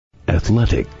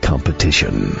athletic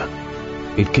competition.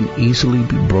 It can easily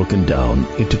be broken down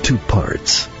into two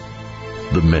parts: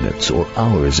 the minutes or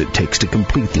hours it takes to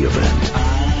complete the event,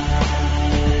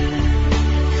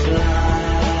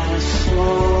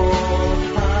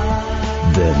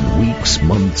 then weeks,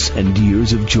 months, and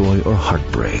years of joy or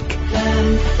heartbreak.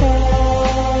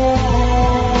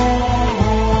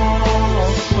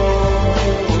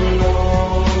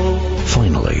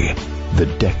 Finally, the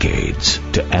decades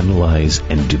to analyze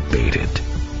and debate it.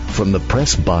 From the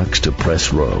press box to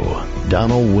press row,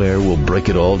 Donald Ware will break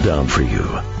it all down for you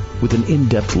with an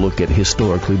in-depth look at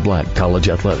historically black college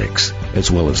athletics, as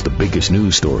well as the biggest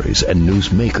news stories and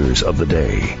newsmakers of the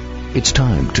day. It's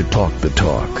time to talk the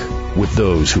talk with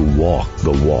those who walk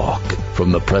the walk.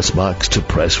 From the press box to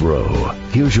press row,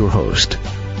 here's your host,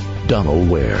 Donald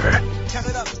Ware. Count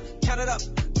it up, count it up,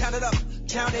 count it up,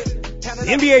 count it. The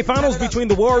NBA Finals between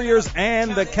the Warriors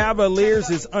and the Cavaliers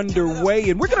is underway,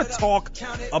 and we're going to talk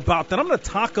about that. I'm going to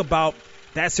talk about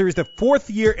that series, the fourth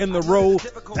year in the row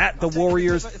that the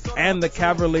Warriors and the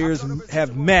Cavaliers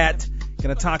have met.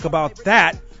 Going to talk about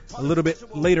that a little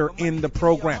bit later in the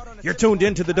program. You're tuned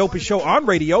into the Dopest Show on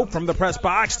radio. From the press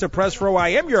box to press row, I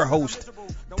am your host,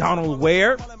 Donald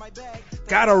Ware.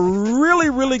 Got a really,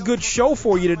 really good show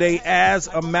for you today, as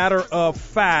a matter of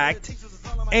fact.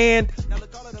 And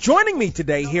joining me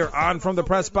today here on From the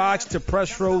Press Box to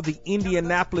Press Row, the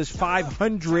Indianapolis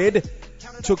 500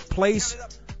 took place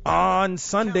on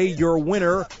Sunday. Your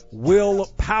winner, Will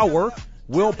Power.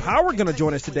 Will Power going to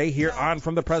join us today here on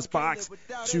From the Press Box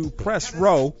to Press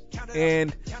Row.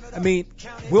 And, I mean,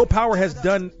 Will Power has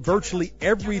done virtually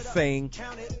everything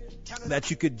that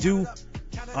you could do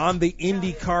on the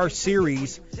IndyCar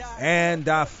series, and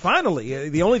finally,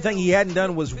 the only thing he hadn't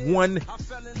done was won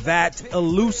that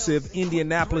elusive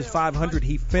Indianapolis 500.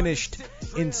 He finished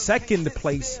in second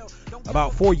place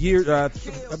about 4 years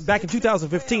back in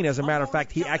 2015. As a matter of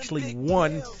fact, he actually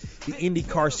won the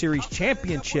IndyCar Series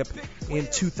championship in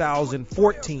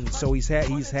 2014. So he's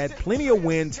had plenty of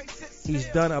wins. He's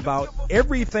done about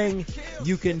everything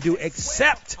you can do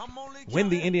except win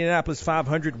the Indianapolis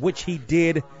 500, which he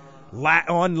did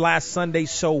on last Sunday.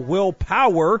 So Will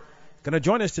Power going to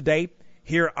join us today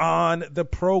here on the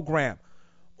program.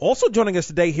 Also joining us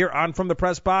today here on From the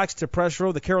Press Box to Press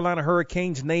Row, the Carolina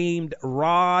Hurricanes named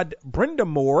Rod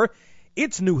Brind'Amour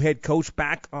its new head coach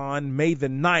back on May the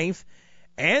 9th.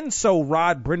 And so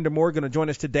Rod Brind'Amour going to join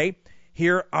us today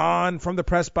here on From the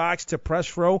Press Box to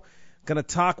Press Row. Going to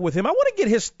talk with him. I want to get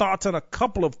his thoughts on a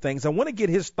couple of things. I want to get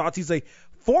his thoughts. He's a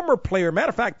former player. Matter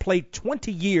of fact, played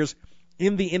 20 years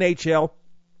in the NHL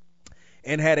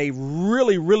and had a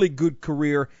really, really good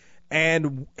career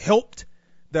and helped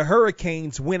the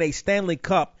Hurricanes win a Stanley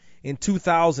Cup in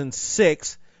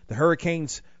 2006. The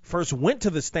Hurricanes first went to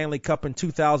the Stanley Cup in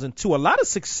 2002. A lot of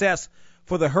success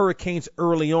for the Hurricanes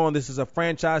early on. This is a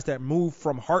franchise that moved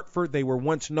from Hartford. They were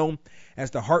once known as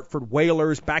the Hartford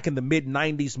Whalers. Back in the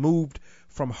mid-90s, moved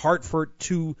from Hartford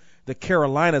to the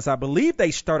Carolinas. I believe they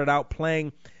started out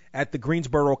playing at the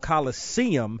Greensboro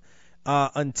Coliseum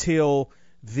until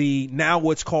the now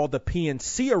what's called the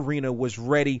PNC Arena was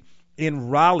ready in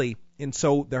Raleigh. And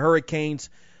so the Hurricanes,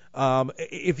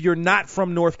 if you're not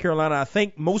from North Carolina, I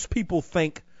think most people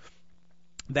think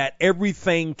that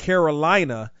everything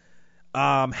Carolina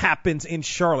happens in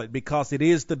Charlotte because it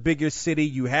is the bigger city.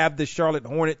 You have the Charlotte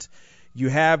Hornets. You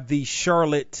have the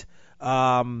Charlotte,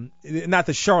 not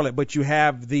the Charlotte, but you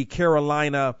have the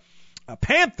Carolina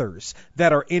Panthers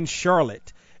that are in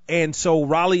Charlotte. And so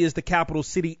Raleigh is the capital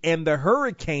city, and the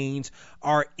Hurricanes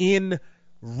are in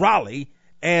Raleigh.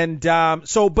 And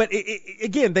but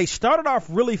again, they started off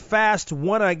really fast,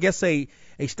 won, I guess, a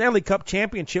Stanley Cup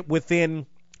championship within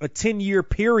a 10-year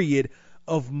period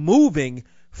of moving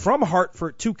from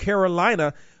Hartford to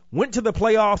Carolina, went to the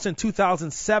playoffs in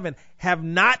 2007, have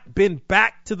not been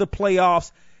back to the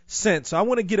playoffs since. So I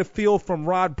want to get a feel from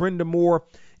Rod Brind'Amour,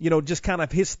 just kind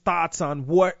of his thoughts on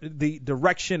what the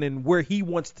direction and where he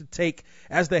wants to take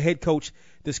as the head coach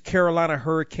this Carolina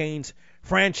Hurricanes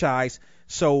franchise.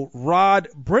 So Rod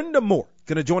Brind'Amour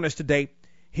going to join us today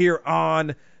here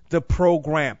on the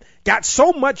program. Got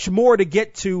so much more to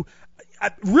get to.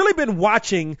 I've really been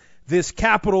watching this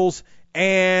Capitals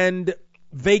and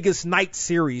Vegas Knights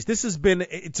series.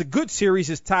 It's a good series.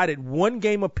 It's tied at 1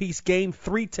 game apiece. Game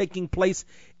 3 taking place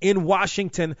in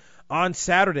Washington on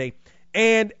Saturday.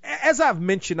 And as I've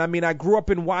mentioned, I grew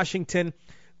up in Washington,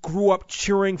 grew up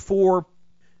cheering for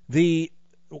the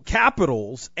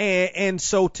Capitals, and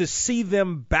so to see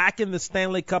them back in the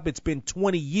Stanley Cup, it's been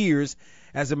 20 years,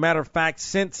 as a matter of fact,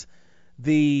 since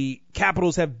the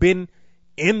Capitals have been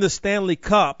in the Stanley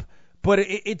Cup, but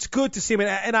it's good to see them.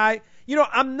 And I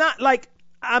I'm not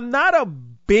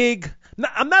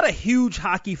a huge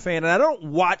hockey fan, and I don't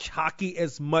watch hockey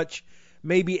as much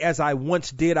maybe as I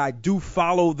once did. I do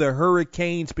follow the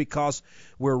Hurricanes because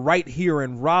we're right here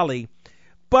in Raleigh.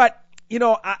 But,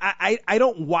 I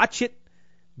don't watch it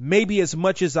maybe as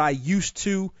much as I used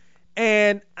to.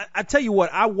 And I tell you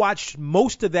what, I watched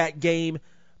most of that game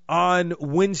on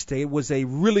Wednesday. It was a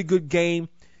really good game.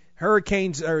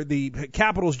 The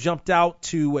Capitals jumped out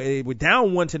were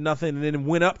down 1-0 and then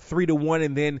went up 3-1,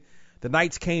 and then the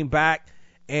Knights came back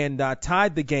and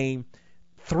tied the game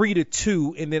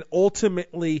 3-2, and then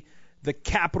ultimately the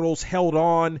Capitals held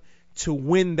on to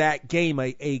win that game.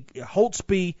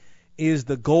 Holtby is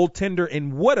the goaltender,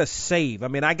 and what a save. I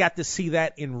mean, I got to see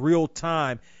that in real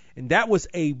time, and that was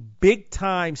a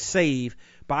big-time save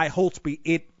by Holtby.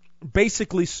 It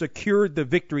basically secured the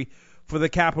victory for the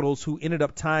Capitals, who ended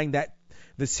up tying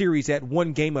the series at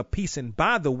 1 game apiece. And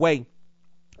by the way,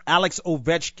 Alex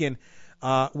Ovechkin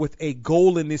with a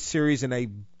goal in this series, and a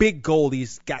big goal.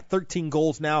 He's got 13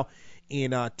 goals now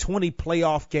in 20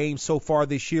 playoff games so far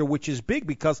this year, which is big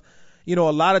because, a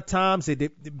lot of times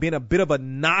it's been a bit of a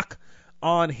knock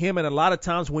on him, and a lot of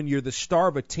times when you're the star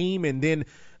of a team and then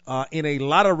in a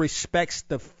lot of respects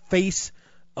the face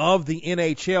of the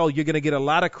NHL, you're going to get a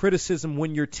lot of criticism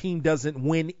when your team doesn't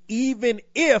win, even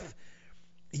if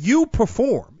you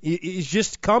perform. It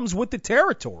just comes with the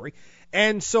territory.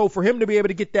 And so for him to be able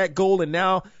to get that goal, and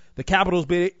now the Capitals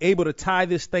be able to tie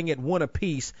this thing at 1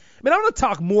 apiece. I mean, I'm going to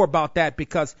talk more about that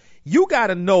because you got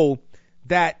to know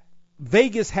that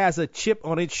Vegas has a chip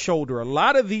on its shoulder. A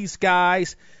lot of these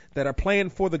guys that are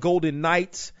playing for the Golden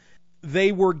Knights,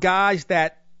 they were guys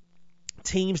that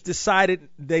teams decided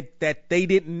that they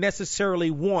didn't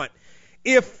necessarily want.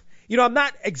 I'm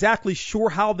not exactly sure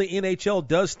how the NHL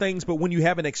does things, but when you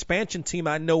have an expansion team,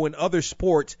 I know in other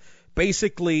sports,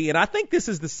 basically, and I think this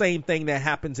is the same thing that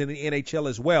happens in the NHL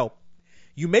as well,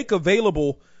 you make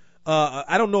available,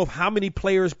 I don't know how many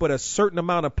players, but a certain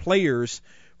amount of players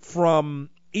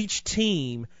from each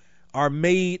team in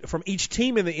the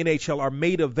NHL are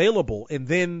made available, and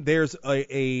then there's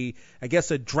a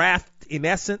draft in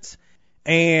essence.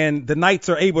 And the Knights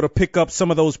are able to pick up some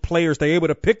of those players. They're able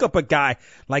to pick up a guy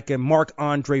like a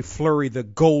Marc-Andre Fleury, the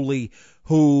goalie,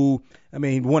 who,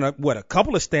 won a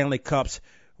couple of Stanley Cups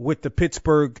with the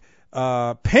Pittsburgh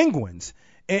Penguins.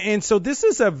 And so this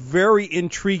is a very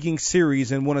intriguing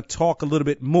series, and want to talk a little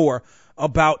bit more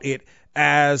about it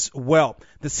as well.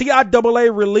 The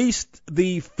CIAA released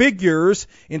the figures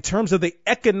in terms of the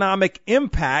economic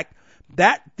impact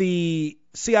that the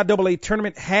CIAA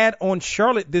tournament had on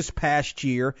Charlotte this past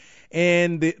year,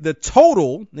 and the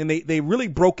total, and they really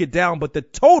broke it down, but the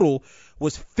total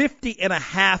was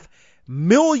 $50.5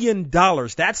 million.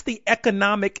 That's the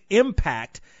economic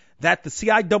impact that the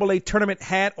CIAA tournament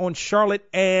had on Charlotte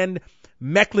and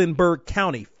Mecklenburg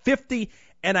County.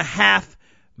 $50.5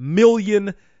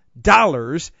 million.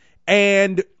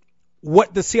 And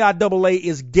what the CIAA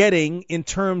is getting in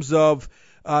terms of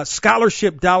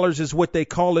scholarship dollars is what they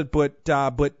call it, but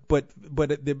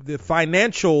the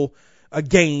financial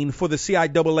gain for the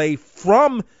CIAA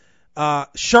from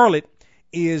Charlotte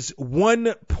is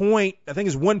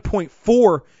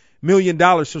 $1.4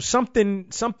 million. So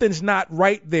something's not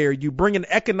right there. You bring an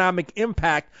economic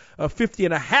impact of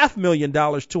 $50.5 million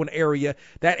to an area.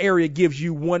 That area gives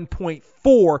you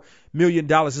 $1.4 million.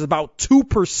 It's about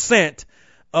 2%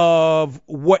 of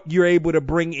what you're able to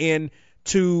bring in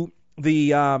to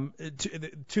that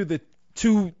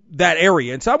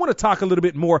area. And so I want to talk a little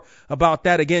bit more about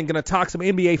that. Again, going to talk some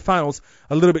NBA Finals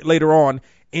a little bit later on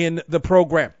in the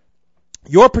program.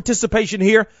 Your participation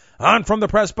here on From the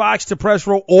Press Box to Press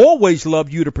Row. Always love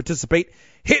you to participate.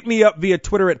 Hit me up via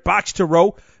Twitter at Box to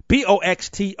Row,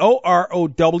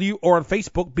 BOXTOROW, or on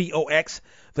Facebook,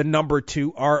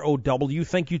 BOX2ROW.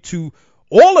 Thank you to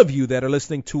all of you that are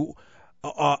listening to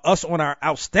us on our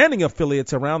outstanding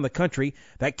affiliates around the country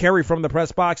that carry From the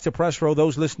Press Box to Press Row,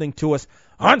 those listening to us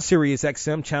on Sirius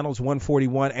XM channels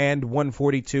 141 and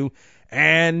 142,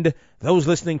 and those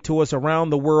listening to us around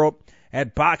the world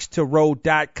at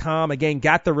boxtorow.com. Again,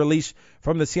 got the release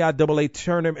from the CIAA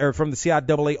tournament, or from the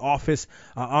CIAA office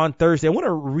on Thursday. I want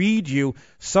to read you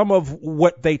some of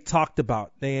what they talked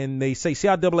about. And they say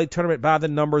CIAA tournament, by the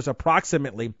numbers,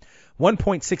 approximately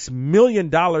 $1.6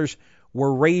 million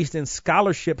were raised in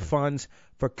scholarship funds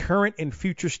for current and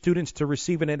future students to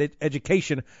receive an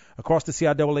education across the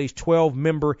CIAA's 12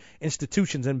 member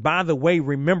institutions. And by the way,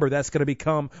 remember, that's going to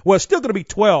become, well, it's still going to be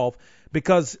 12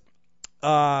 because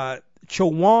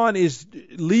Chowan is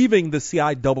leaving the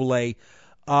CIAA.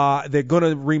 They're going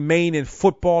to remain in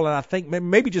football, and I think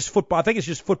maybe just football. I think it's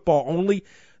just football only.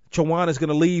 Chowan is going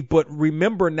to leave. But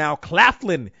remember now,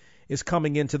 Claflin is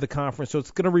coming into the conference, so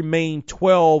it's going to remain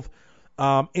 12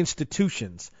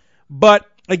 institutions. But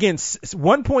again,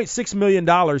 $1.6 million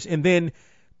and then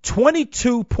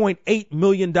 $22.8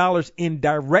 million in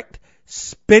direct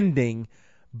spending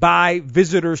by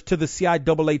visitors to the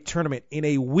CIAA tournament in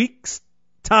a week's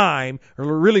time,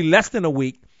 or really less than a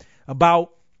week,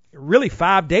 about really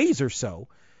 5 days or so.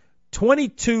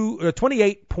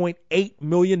 $28.8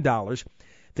 million,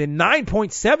 then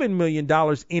 $9.7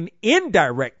 million in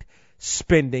indirect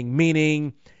spending,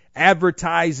 meaning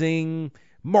advertising,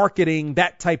 marketing,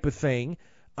 that type of thing.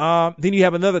 Then you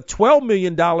have another $12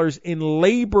 million in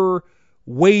labor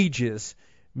wages,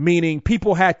 meaning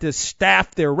people had to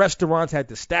staff their restaurants, had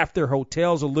to staff their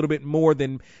hotels a little bit more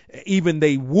than even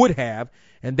they would have,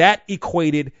 and that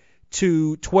equated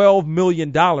to $12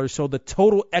 million. So the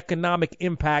total economic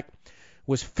impact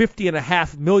was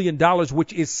 $50.5 million,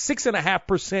 which is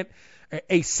 6.5%,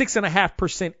 a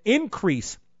 6.5%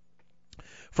 increase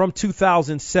from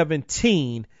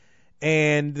 2017.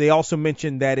 And they also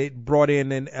mentioned that it brought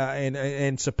in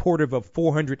and supportive of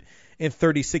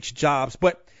 436 jobs.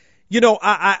 But, you know,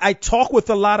 I talk with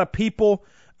a lot of people.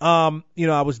 You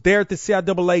know, I was there at the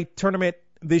CIAA tournament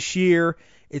this year.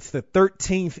 It's the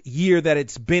 13th year that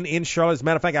it's been in Charlotte. As a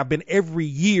matter of fact, I've been every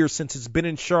year since it's been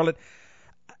in Charlotte.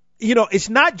 You know, it's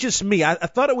not just me. I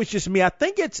thought it was just me. I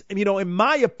think it's, you know, in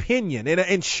my opinion,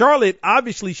 and Charlotte,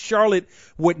 obviously Charlotte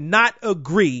would not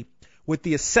agree with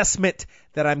the assessment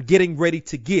that I'm getting ready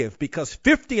to give, because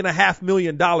 $50.5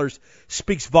 million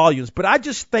speaks volumes. But I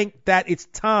just think that it's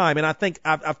time, and I think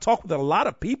I've talked with a lot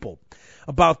of people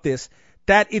about this,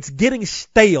 that it's getting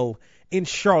stale in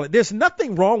Charlotte. There's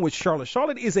nothing wrong with Charlotte.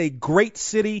 Charlotte is a great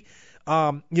city.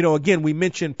 You know, again, we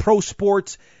mentioned pro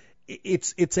sports.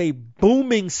 It's a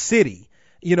booming city.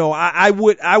 You know, I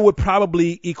would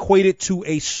probably equate it to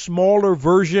a smaller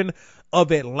version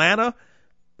of Atlanta.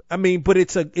 I mean, but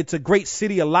it's a great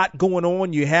city, a lot going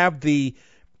on. You have the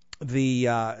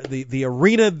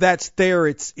arena that's there.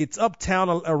 It's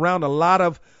uptown around a lot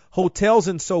of hotels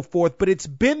and so forth, but it's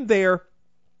been there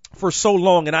for so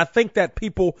long, and I think that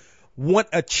people want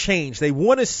a change. They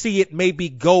want to see it maybe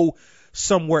go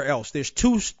somewhere else. There's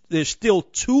still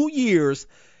 2 years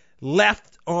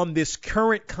left on this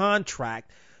current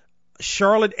contract.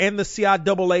 Charlotte and the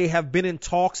CIAA have been in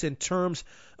talks in terms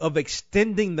of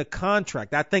extending the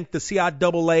contract. I think the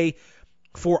CIAA,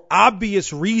 for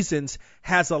obvious reasons,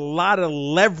 has a lot of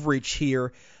leverage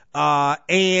here.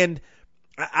 And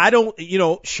I don't, you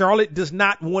know, Charlotte does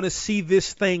not want to see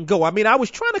this thing go. I mean, I was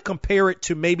trying to compare it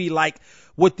to maybe like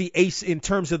what the in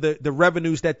terms of the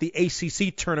revenues that the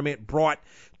ACC tournament brought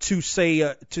to say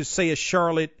a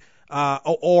Charlotte,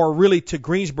 or really to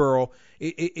Greensboro.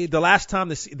 The last time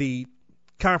the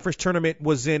conference tournament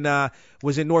was in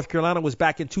North Carolina was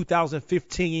back in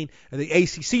 2015, the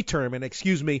ACC tournament,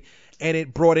 and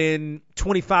it brought in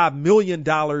 $25 million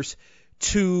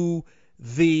to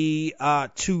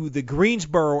the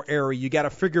Greensboro area. You got to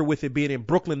figure with it being in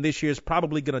Brooklyn this year is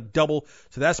probably going to double,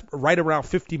 so that's right around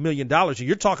 $50 million.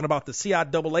 You're talking about the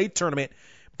CIAA tournament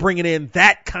bringing in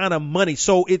that kind of money,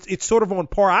 so it's sort of on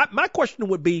par. My question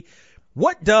would be,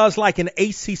 what does like an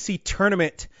ACC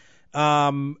tournament?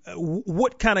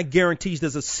 What kind of guarantees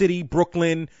does a city,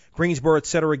 Brooklyn, Greensboro, et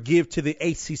cetera, give to the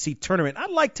ACC tournament? I'd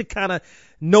like to kind of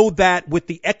know that with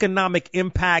the economic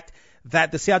impact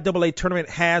that the CIAA tournament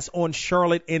has on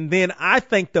Charlotte. And then I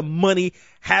think the money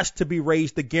has to be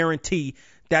raised, the guarantee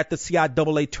that the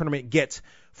CIAA tournament gets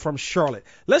from Charlotte.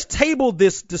 Let's table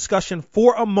this discussion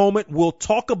for a moment. We'll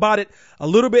talk about it a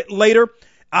little bit later.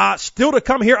 Still to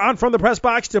come here on From the Press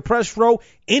Box to Press Row,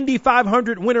 Indy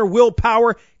 500 winner Will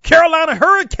Power, Carolina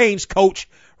Hurricanes coach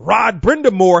Rod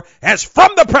Brindamore, as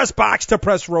From the Press Box to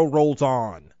Press Row rolls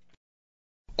on.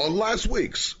 On last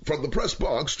week's From the Press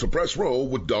Box to Press Row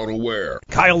with Donald Ware.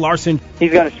 Kyle Larson.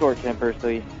 He's got a short temper, so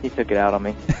he took it out on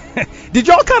me. Did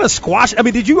y'all kind of squash? I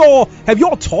mean, have you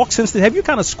all talked since then? Have you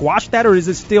kind of squashed that, or is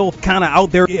it still kind of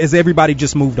out there as everybody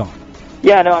just moved on?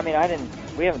 Yeah, no, I mean,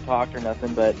 we haven't talked or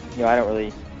nothing, but, you know, I don't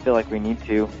really feel like we need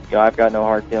to. You know, I've got no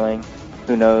hard feelings.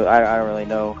 Who knows? I don't really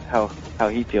know how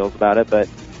he feels about it, but,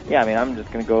 yeah, I mean, I'm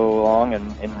just going to go along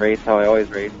and race how I always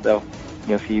race. So, you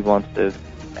know, if he wants to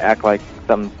act like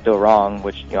something's still wrong,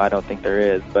 which, you know, I don't think there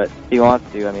is, but if he wants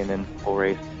to, I mean, then we'll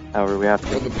race however we have to.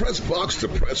 From the Press Box to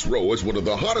Press Row is one of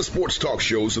the hottest sports talk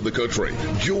shows in the country.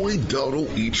 Join Donald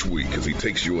each week as he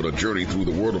takes you on a journey through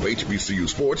the world of HBCU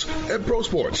sports and pro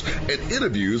sports and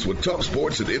interviews with top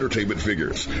sports and entertainment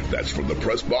figures. That's From the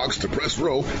Press Box to Press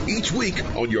Row each week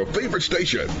on your favorite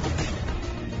station.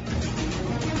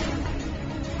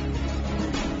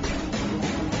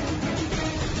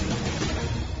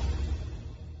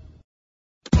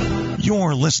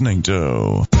 You're listening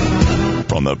to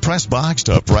From the Press Box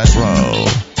to Press Row.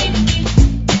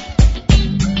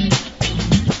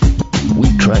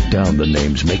 We track down the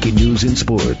names making news in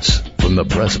sports from the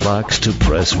press box to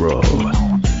press row.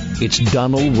 It's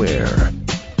Donald Ware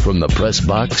from the press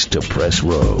box to press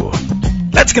row.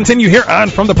 Let's continue here on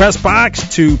From the Press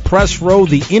Box to Press Row.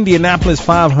 The Indianapolis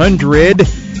 500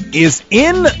 is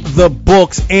in the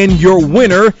books, and your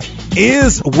winner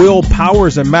is Will Power.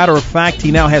 As a matter of fact,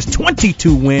 he now has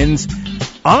 22 wins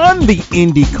on the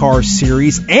IndyCar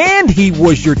Series, and he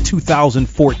was your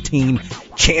 2014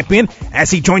 champion.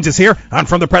 As he joins us here on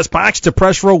From the Press Box to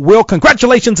Press Row, Will,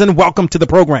 congratulations and welcome to the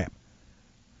program.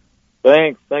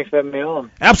 Thanks for having me on.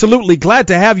 Absolutely. Glad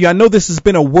to have you. I know this has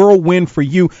been a whirlwind for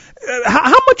you.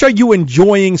 How much are you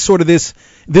enjoying sort of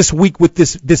this week with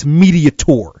this media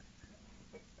tour?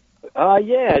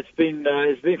 Yeah, it's been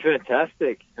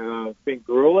fantastic. It's been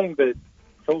grueling, but it's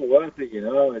all worth it, you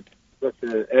know. It's such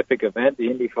an epic event,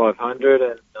 the Indy 500,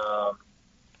 and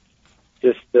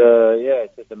it's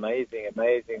just amazing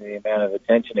the amount of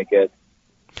attention it gets.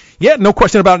 Yeah, no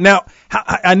question about it. Now,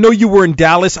 I know you were in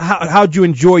Dallas. How'd you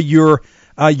enjoy your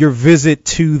visit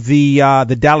to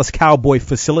the Dallas Cowboy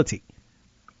facility?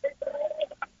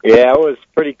 Yeah, it was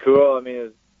pretty cool. I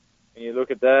mean, when you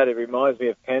look at that, it reminds me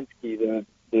of Penske,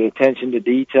 the attention to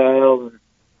detail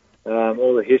and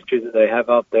all the history that they have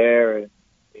up there, and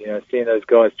you know, seeing those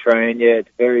guys train. Yeah, it's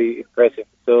a very impressive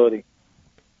facility.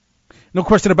 No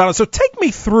question about it. So take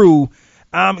me through.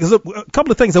 There's a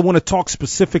couple of things I want to talk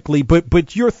specifically,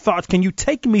 but your thoughts, can you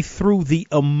take me through the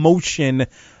emotion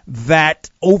that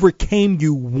overcame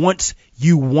you once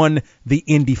you won the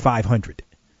Indy 500?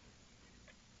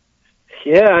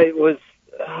 Yeah, it was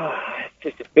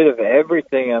just a bit of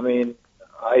everything. I mean,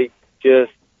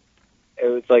 it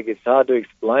was like, it's hard to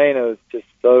explain. It was just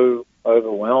so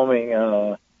overwhelming.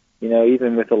 You know,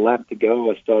 even with a lap to go,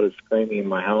 I started screaming in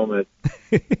my helmet.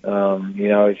 You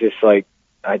know, it's just like,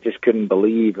 I just couldn't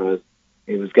believe it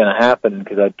was going to happen,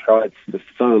 because I'd tried for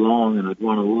so long, and I'd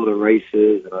won a lot of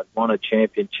races, and I'd won a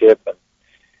championship,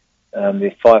 and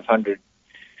the 500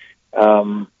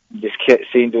 just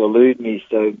seemed to elude me.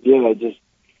 So yeah, just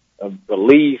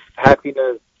relief,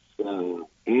 happiness,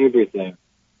 everything.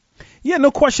 Yeah, no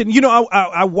question. You know,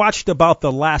 I watched about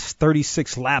the last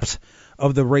 36 laps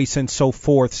of the race and so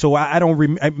forth. So I don't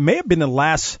remember. It may have been the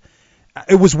last.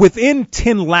 It was within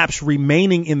 10 laps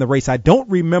remaining in the race. I don't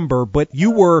remember, but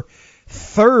you were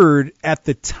third at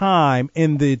the time,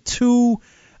 and the two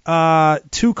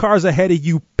cars ahead of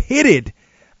you pitted.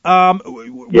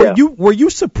 Were you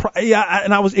surprised? Yeah,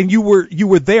 and you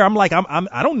were there. I'm like,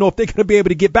 I don't know if they're going to be able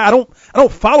to get back. I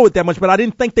don't follow it that much, but I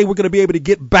didn't think they were going to be able to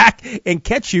get back and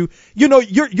catch you. You know,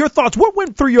 your thoughts. What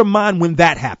went through your mind when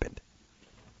that happened?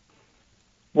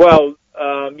 Well,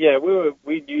 yeah,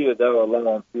 we knew that they were low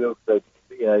on field, so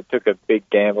you know, they took a big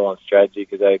gamble on strategy,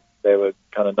 because they were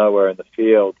kind of nowhere in the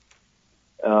field.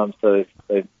 So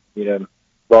they, you know,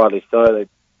 rightly so, they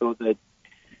thought they'd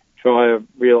try a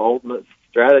real ultimate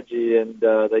strategy, and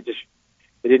they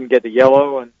didn't get the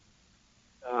yellow, and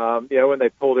you know, when they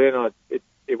pulled in,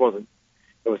 it was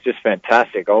just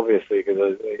fantastic, obviously, because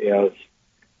you know, it was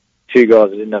two guys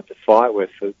I didn't have to fight with,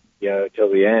 you know,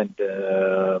 till the end.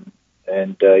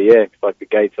 Yeah, it's like the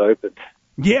gates opened.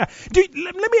 Yeah. Let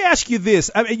me ask you this.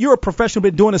 I mean, you're a professional,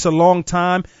 been doing this a long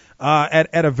time,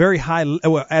 at a very high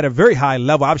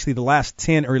level. Obviously, the last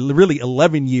 10 or really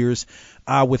 11 years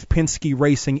with Penske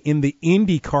Racing in the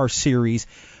IndyCar Series.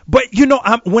 But you know,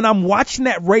 when I'm watching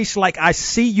that race, like, I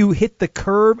see you hit the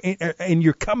curb and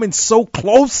you're coming so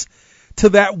close to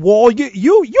that wall.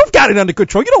 You've got it under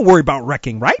control. You don't worry about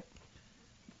wrecking, right?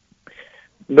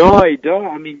 No, you don't.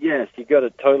 I mean, yes, you got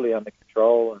it totally under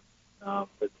control, and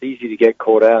it's easy to get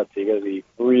caught out. So you got to be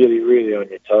really, really on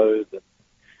your toes.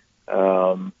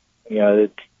 And you know,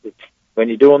 it's when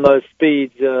you're doing those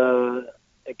speeds,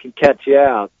 it can catch you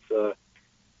out. So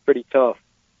pretty tough.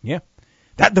 Yeah,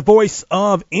 that the voice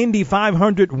of Indy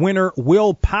 500 winner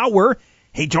Will Power.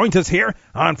 He joins us here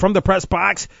on From the Press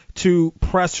Box to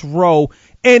Press Row.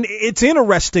 And it's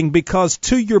interesting because,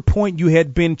 to your point, you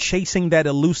had been chasing that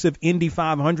elusive Indy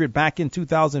 500 back in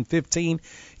 2015.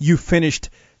 You finished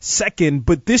second,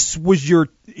 but this was your,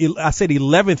 I said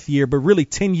 11th year, but really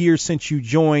 10 years since you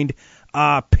joined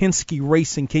Penske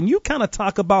Racing. Can you kind of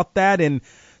talk about that and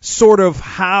sort of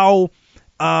how,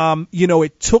 you know,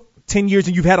 it took 10 years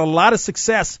and you've had a lot of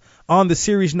success on the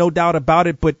series, no doubt about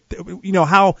it, but you know,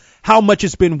 how much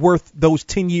it's been worth those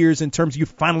 10 years in terms of you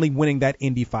finally winning that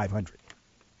Indy 500?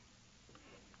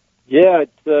 Yeah,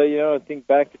 it's, you know, I think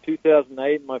back to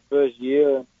 2008, my first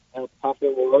year, how tough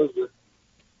it was.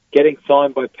 Getting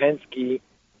signed by Penske,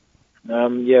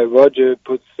 Roger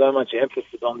puts so much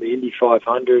emphasis on the Indy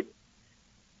 500.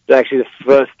 It's actually the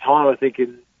first time, I think,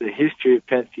 in the history of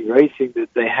Penske Racing that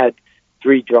they had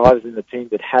 3 drivers in the team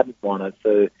that hadn't won it.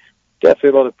 So definitely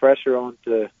a lot of pressure on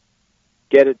to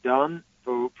get it done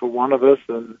for one of us,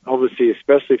 and obviously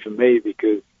especially for me,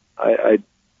 because I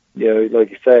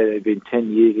like you say, they've been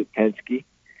 10 years at Penske.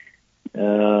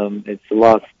 It's the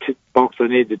last box I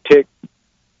need to tick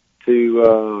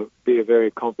to be a very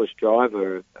accomplished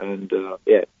driver, and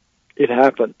it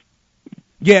happened.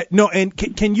 Yeah, no, and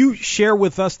can you share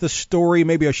with us the story,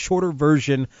 maybe a shorter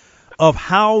version, of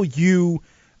how you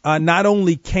not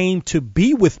only came to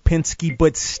be with Penske,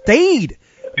 but stayed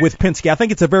with Penske? I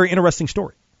think it's a very interesting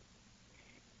story.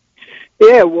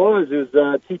 Yeah, it was. It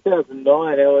was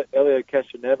 2009. Elio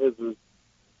Castroneves was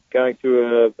going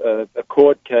through a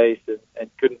court case and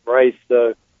couldn't race,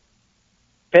 so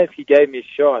Penske gave me a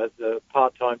shot as a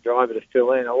part-time driver to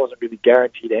fill in. I wasn't really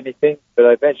guaranteed anything, but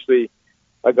eventually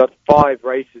I got 5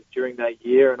 races during that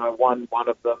year, and I won one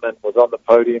of them and was on the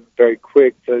podium very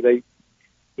quick. So I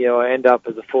ended up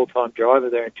as a full-time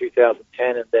driver there in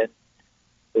 2010, and then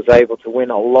was able to win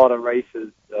a lot of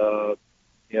races,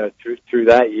 through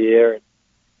that year, and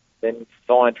then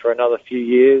signed for another few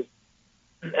years,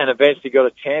 and eventually got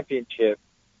a championship.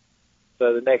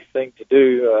 So the next thing to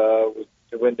do was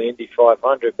to win the Indy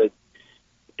 500, but it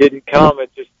didn't come.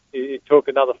 It took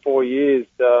another 4 years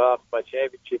after my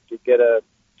championship to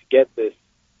get this.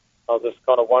 I was just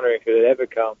kind of wondering if it would ever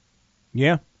come.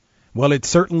 Yeah, well, it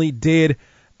certainly did.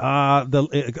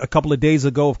 A couple of days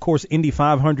ago, of course, Indy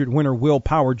 500 winner Will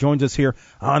Power joins us here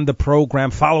on the program.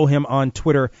 Follow him on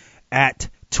Twitter at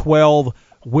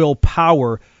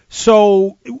 12WillPower.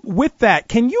 So with that,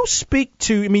 can you speak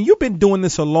to, you've been doing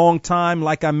this a long time.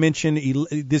 Like I mentioned,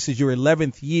 this is your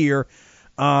 11th year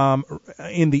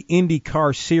in the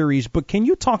IndyCar series. But can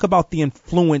you talk about the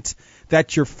influence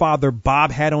that your father,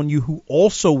 Bob, had on you, who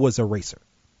also was a racer?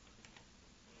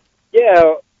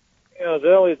 Yeah, as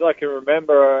early as I can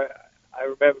remember, I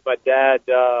remember my dad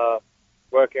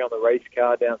working on the race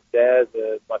car downstairs.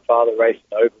 My father raced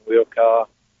an open wheel car,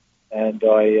 and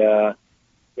I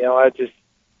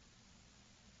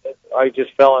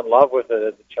just fell in love with it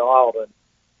as a child, and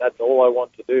that's all I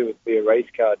wanted to do was be a race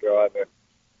car driver.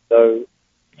 So,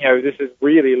 this is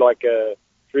really like a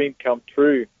dream come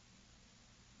true.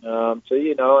 And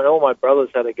all my brothers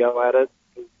had a go at it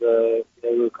because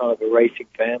we were kind of a racing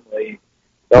family.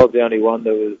 I was the only one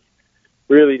that was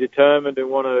really determined and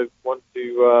want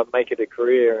to make it a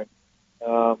career,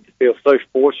 and feel so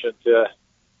fortunate to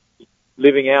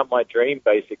living out my dream,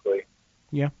 basically.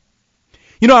 Yeah.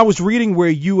 I was reading where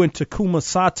you and Takuma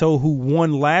Sato, who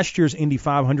won last year's Indy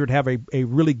 500, have a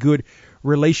really good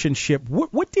relationship.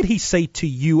 What did he say to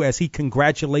you as he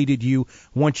congratulated you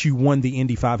once you won the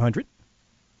Indy 500?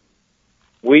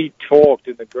 We talked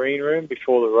in the green room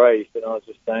before the race, and I was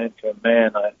just saying to him,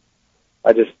 man,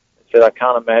 I just said I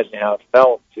can't imagine how it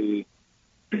felt to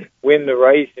win the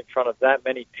race in front of that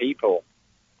many people.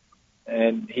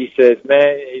 And he says,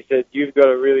 you've got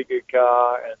a really good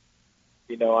car, and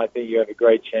I think you have a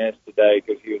great chance today,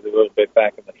 because he was a little bit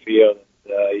back in the field.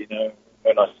 And,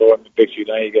 when I saw him in Victory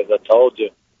Lane, he goes, I told you,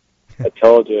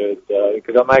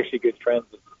 because I'm actually good friends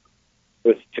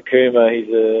with Takuma.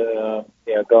 He's a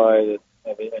guy that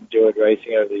I've enjoyed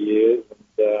racing over the years, and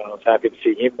I was happy to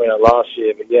see him win it last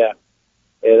year. But yeah,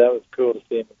 that was cool to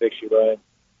see him in Victory Lane.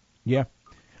 Yeah.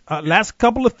 Last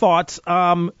couple of thoughts.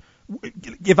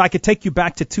 If I could take you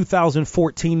back to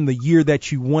 2014, the year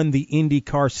that you won the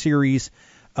IndyCar series,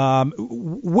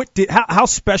 how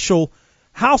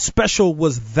special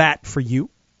was that for you?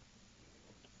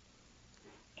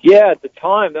 Yeah, at the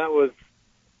time that was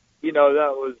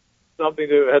something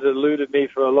that had eluded me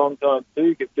for a long time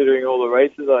too, considering all the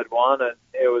races I'd won, and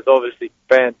it was obviously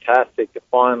fantastic to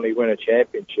finally win a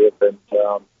championship, and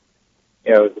it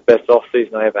was the best off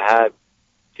season I ever had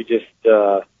to just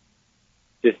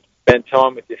spend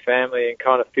time with your family and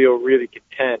kind of feel really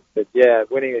content. But yeah,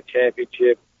 winning the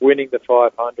championship, winning the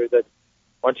 500, that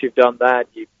once you've done that,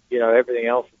 everything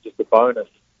else is just a bonus.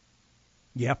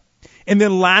 Yeah. And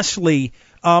then lastly,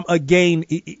 again,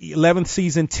 11th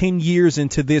season, 10 years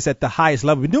into this at the highest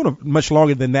level. We've been doing it much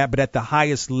longer than that, but at the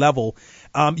highest level.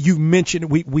 You mentioned,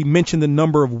 we mentioned the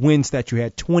number of wins that you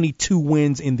had, 22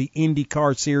 wins in the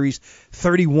IndyCar series,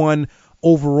 31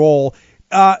 overall.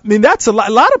 That's a lot.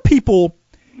 A lot of people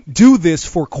do this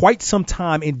for quite some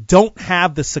time and don't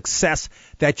have the success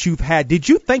that you've had. Did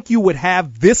you think you would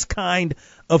have this kind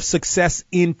of success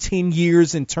in 10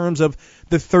 years in terms of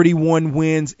the 31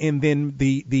 wins and then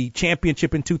the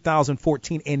championship in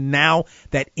 2014 and now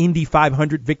that Indy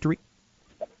 500 victory?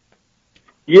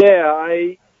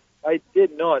 Yeah, I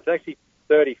did not. It's actually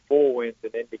 34 wins in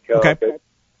IndyCar. Okay. But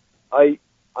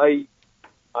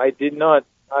I did not.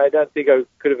 I don't think I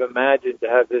could have imagined to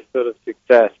have this sort of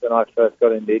success when I first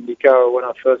got into IndyCar or when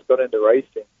I first got into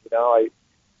racing. I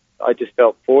just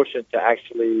felt fortunate to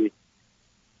actually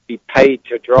be paid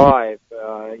to drive,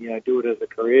 do it as a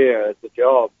career, as a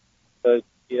job. So,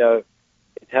 it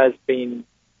has been,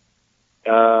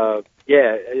 it's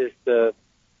a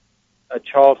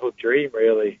childhood dream,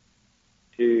 really,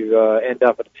 to end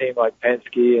up at a team like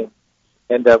Penske and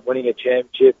end up winning a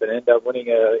championship and end up winning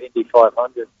a Indy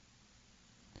 500.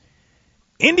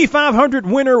 Indy 500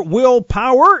 winner Will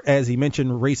Power, as he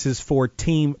mentioned, races for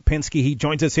Team Penske. He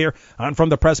joins us here on From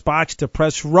the Press Box to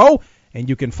Press Row, and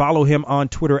you can follow him on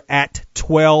Twitter at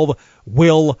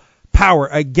 12WillPower.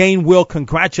 Again, Will,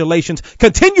 congratulations.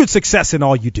 Continued success in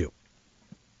all you do.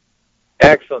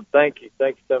 Excellent. Thank you.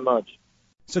 Thank you so much.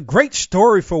 It's a great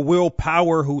story for Will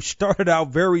Power, who started out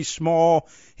very small.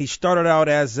 He started out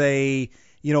as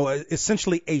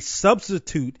essentially a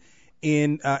substitute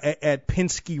at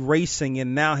Penske Racing,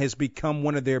 and now has become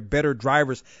one of their better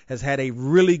drivers, has had a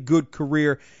really good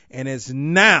career, and has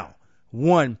now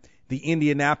won the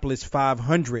Indianapolis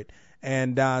 500.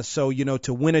 And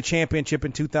to win a championship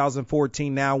in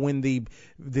 2014, now win the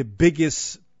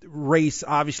biggest race,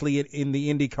 obviously, in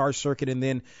the IndyCar circuit, and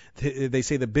then they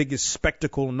say the biggest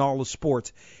spectacle in all of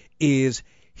sports, is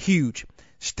huge.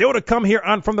 Still to come here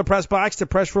on From the Press Box to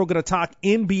Press Row, going to talk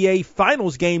NBA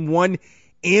Finals Game 1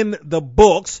 in the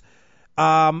books.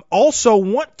 Also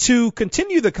want to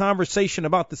continue the conversation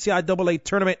about the CIAA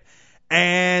tournament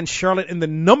and Charlotte and the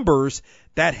numbers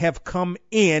that have come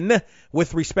in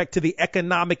with respect to the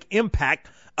economic impact.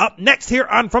 Up next here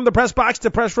on From the Press Box to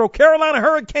Press Row, Carolina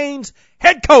Hurricanes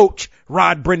head coach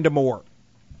Rod Brind'Amour.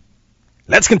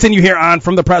 Let's continue here on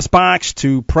From the Press Box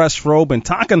to Press Row. Been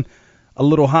talking a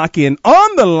little hockey, and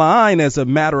on the line, as a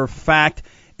matter of fact,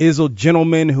 is a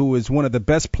gentleman who is one of the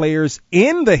best players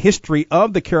in the history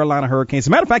of the Carolina Hurricanes. As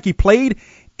a matter of fact, he played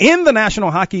in the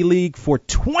National Hockey League for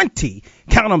 20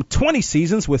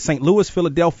 seasons with St. Louis,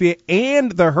 Philadelphia,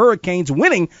 and the Hurricanes,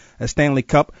 winning a Stanley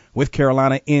Cup with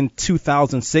Carolina in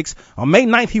 2006. On May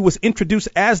 9th, he was introduced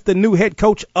as the new head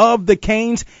coach of the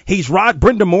Canes. He's Rod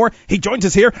Brind'Amour. He joins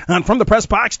us here on From the Press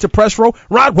Box to Press Row.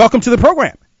 Rod, welcome to the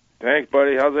program. Thanks,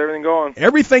 buddy. How's everything going?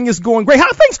 Everything is going great. How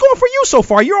are things going for you so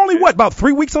far? You're only, about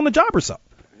 3 weeks on the job or so?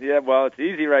 Yeah, well, it's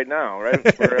easy right now,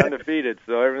 right? We're undefeated,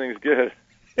 so everything's good.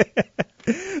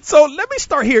 So let me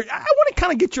start here. I want to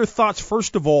kind of get your thoughts,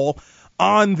 first of all,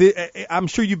 on I'm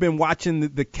sure you've been watching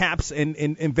the Caps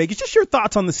in Vegas. Just your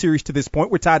thoughts on the series to this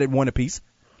point. We're tied at 1 apiece.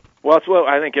 Well, it's what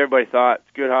I think everybody thought. It's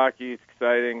good hockey. It's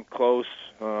exciting, close.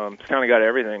 It's kind of got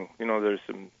everything. There's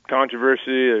some controversy.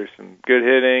 There's some good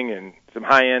hitting and some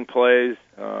high-end plays.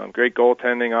 Great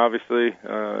goaltending, obviously.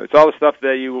 It's all the stuff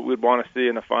that you would want to see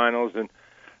in the finals. And,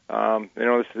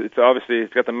 it's obviously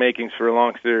it's got the makings for a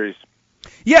long series.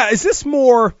 Yeah, is this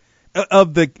more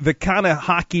of the kind of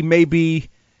hockey maybe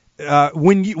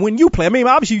when you play? I mean,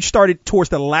 obviously you started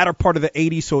towards the latter part of the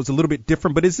 80s, so it's a little bit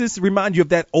different. But does this remind you of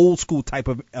that old school type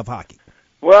of hockey?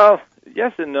 Well,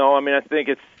 yes and no. I mean, I think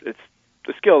it's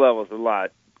the skill level is a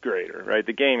lot greater, right?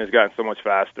 The game has gotten so much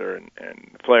faster, and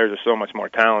the players are so much more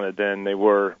talented than they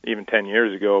were even 10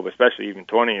 years ago, but especially even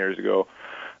 20 years ago.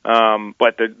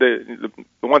 But the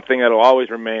one thing that'll always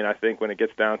remain, I think, when it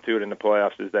gets down to it in the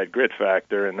playoffs, is that grit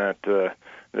factor and that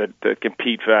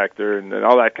compete factor, and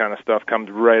all that kind of stuff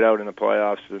comes right out in the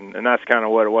playoffs, and that's kind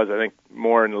of what it was. I think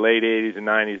more in the late 80s and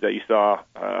 90s that you saw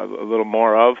a little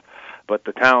more of, but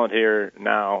the talent here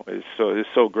now is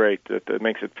so great that it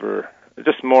makes it for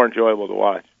just more enjoyable to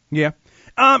watch. Yeah.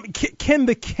 Can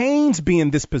the Canes be in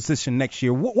this position next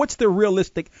year? What's the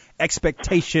realistic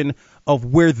expectation of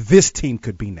where this team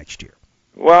could be next year?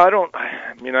 Well, I know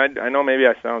maybe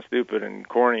I sound stupid and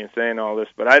corny in saying all this,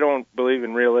 but I don't believe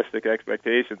in realistic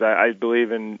expectations. I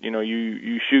believe in,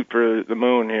 you shoot for the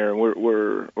moon here.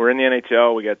 We're in the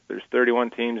NHL. There's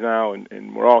 31 teams now,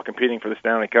 and we're all competing for the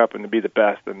Stanley Cup and to be the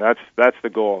best, and that's the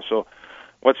goal. So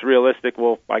what's realistic?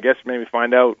 We'll, I guess, maybe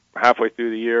find out halfway through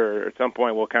the year, or at some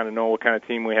point we'll kind of know what kind of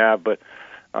team we have. But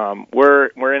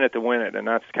we're in it to win it, and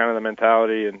that's kind of the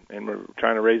mentality. And we're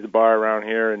trying to raise the bar around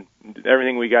here, and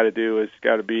everything we got to do is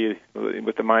got to be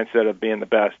with the mindset of being the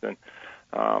best, and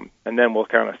then we'll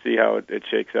kind of see how it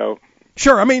shakes out.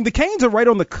 Sure. I mean, the Canes are right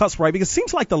on the cusp, right? Because it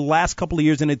seems like the last couple of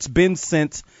years, and it's been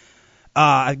since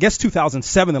I guess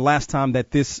 2007, the last time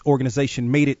that this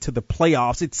organization made it to the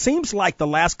playoffs. It seems like the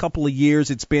last couple of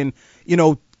years it's been,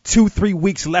 2-3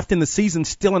 weeks left in the season,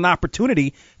 still an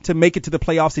opportunity to make it to the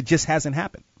playoffs. It just hasn't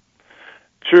happened.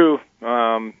 True.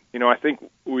 I think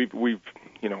we've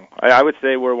I would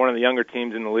say we're one of the younger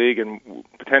teams in the league and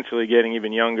potentially getting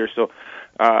even younger. So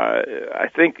I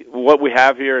think what we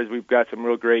have here is we've got some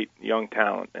real great young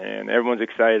talent, and everyone's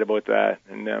excited about that.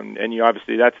 And you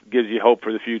obviously that gives you hope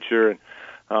for the future. And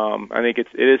I think it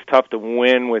is tough to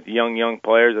win with young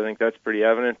players. I think that's pretty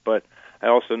evident, but I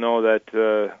also know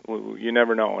that you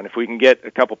never know. And if we can get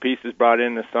a couple pieces brought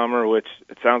in this summer, which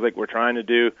it sounds like we're trying to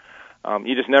do,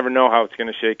 you just never know how it's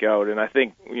going to shake out. And I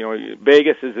think,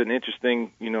 Vegas is an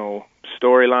interesting,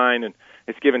 storyline, and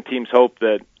it's given teams hope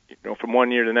that, from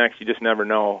one year to the next, you just never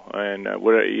know. And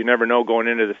you never know going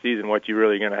into the season what you're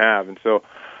really going to have. And so,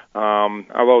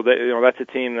 although that's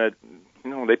a team that,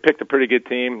 they picked a pretty good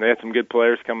team. They had some good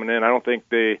players coming in. I don't think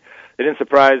they didn't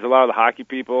surprise a lot of the hockey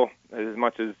people as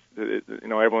much as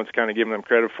everyone's kind of giving them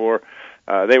credit for.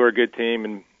 They were a good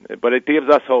team, but it gives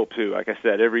us hope too. Like I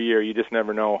said, every year you just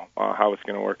never know how it's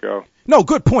going to work out. No,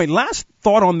 good point. Last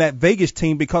thought on that Vegas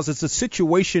team, because it's a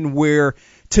situation where,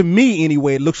 to me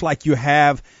anyway, it looks like you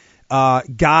have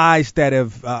guys that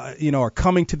have, are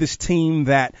coming to this team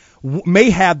that may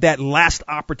have that last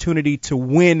opportunity to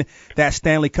win that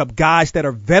Stanley Cup, guys that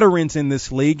are veterans in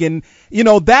this league. And,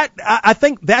 I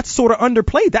think that's sort of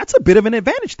underplayed. That's a bit of an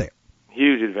advantage there.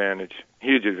 Huge advantage.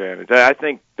 I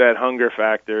think that hunger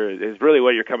factor is really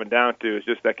what you're coming down to, is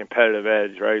just that competitive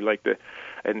edge, right?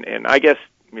 And I guess,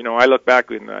 I look back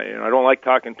and I don't like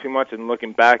talking too much and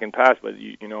looking back and past, but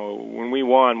when we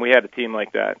won, we had a team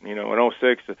like that. In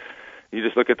 2006, you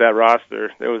just look at that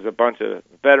roster. There was a bunch of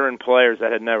veteran players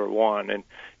that had never won, and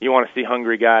you want to see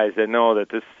hungry guys that know that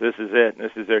this is it.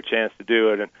 This is their chance to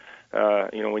do it.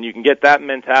 And when you can get that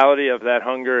mentality of that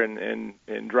hunger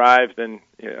and drive, then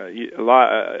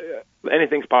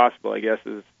anything's possible, I guess,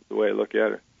 is the way I look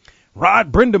at it.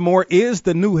 Rod Brind'Amour is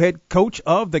the new head coach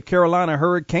of the Carolina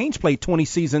Hurricanes, played 20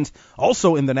 seasons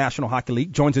also in the National Hockey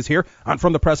League, joins us here on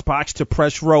From the Press Box to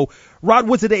Press Row. Rod,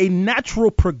 was it a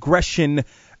natural progression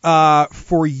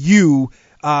for you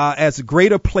as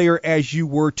great a player as you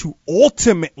were to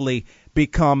ultimately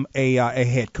become a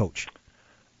head coach?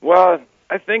 Well,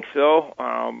 I think so.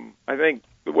 I think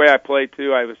the way I played,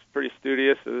 too, I was pretty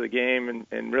studious of the game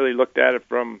and really looked at it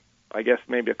from, I guess,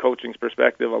 maybe a coaching's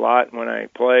perspective a lot when I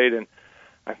played. And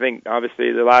I think,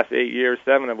 obviously, the last 8 years,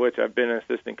 7 of which I've been an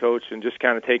assistant coach and just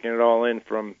kind of taking it all in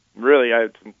from really, I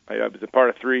was a part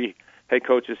of 3 head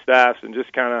coaches' staffs and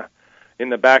just kind of in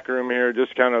the back room here,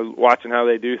 just kind of watching how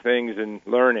they do things and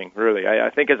learning, really. I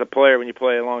think as a player, when you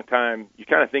play a long time, you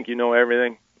kind of think you know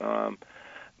everything.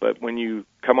 But when you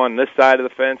come on this side of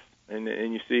the fence and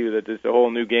you see that there's a whole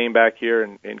new game back here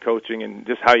in coaching and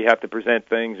just how you have to present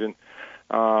things, and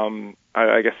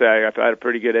like I say, I've had a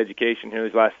pretty good education here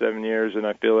these last 7 years, and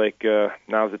I feel like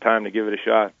now's the time to give it a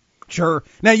shot. Sure.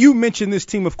 Now, you mentioned this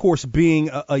team, of course,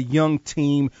 being a young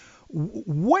team.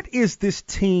 What is this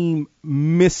team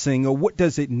missing, or what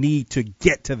does it need to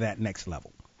get to that next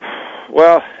level?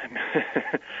 Well,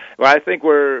 I think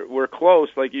we're close,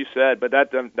 like you said, but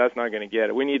that's not going to get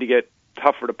it. We need to get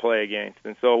tougher to play against,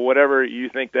 and so whatever you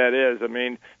think that is,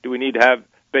 do we need to have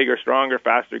bigger, stronger,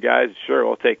 faster guys? Sure,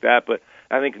 we'll take that, but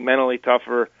I think mentally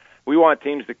tougher. We want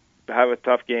teams to have a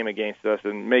tough game against us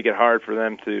and make it hard for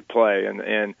them to play,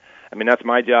 and that's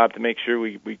my job to make sure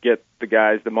we get the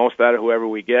guys the most out of whoever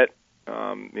we get.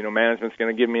 Management's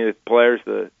going to give me the players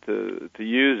to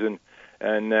use,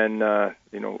 and then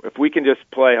if we can just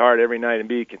play hard every night and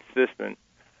be consistent,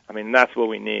 that's what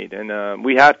we need. And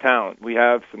we have talent. We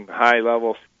have some high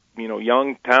level,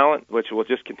 young talent, which will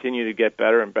just continue to get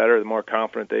better and better the more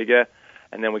confident they get.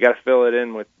 And then we got to fill it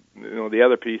in with the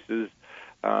other pieces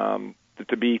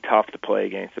to be tough to play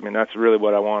against. That's really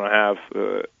what I want to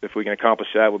have. If we can accomplish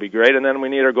that, will be great. And then we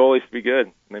need our goalies to be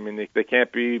good. They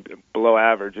can't be below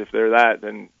average. If they're that,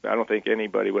 then I don't think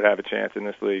anybody would have a chance in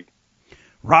this league.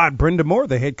 Rod Brind'Amour,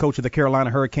 the head coach of the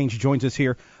Carolina Hurricanes, joins us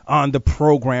here on the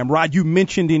program. Rod, you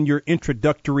mentioned in your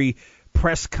introductory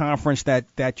press conference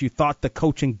that you thought the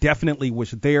coaching definitely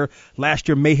was there. Last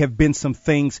year may have been some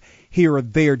things here or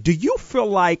there. Do you feel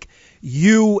like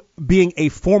you, being a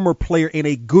former player and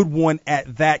a good one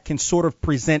at that, can sort of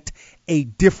present a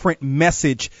different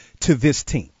message to this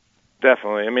team?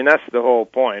 Definitely. That's the whole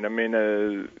point. I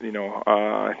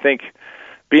think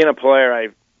being a player,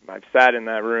 I've sat in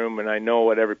that room and I know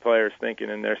what every player is thinking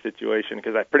in their situation,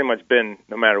 because I've pretty much been,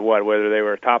 no matter what, whether they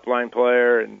were a top line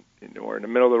player or in the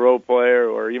middle of the road player,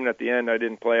 or even at the end I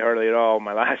didn't play hardly at all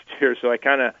my last year. So I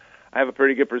have a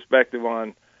pretty good perspective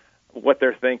on what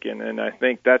they're thinking, and I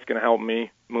think that's going to help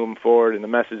me moving forward in the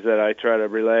message that I try to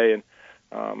relay. And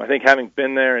I think having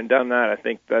been there and done that, I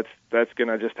think that's going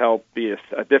to just help be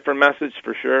a different message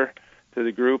for sure. to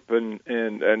the group, and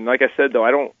like I said, though,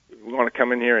 I don't want to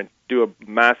come in here and do a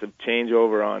massive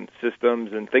changeover on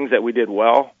systems and things that we did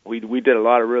well. We did a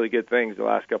lot of really good things the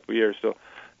last couple of years, so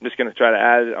I'm just going to try to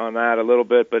add on that a little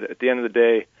bit. But at the end of the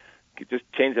day, just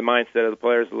change the mindset of the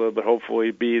players a little bit.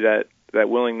 Hopefully, be that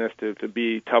willingness to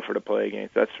be tougher to play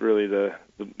against. That's really the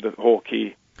whole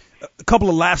key. A couple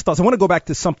of last thoughts. I want to go back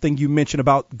to something you mentioned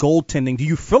about goaltending. Do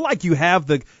you feel like you have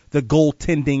the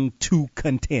goaltending to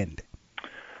contend?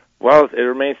 Well, it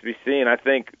remains to be seen. I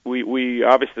think we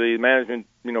obviously management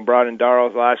brought in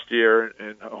Darryl last year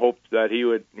and hoped that he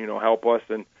would help us,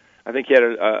 and I think he had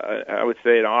I would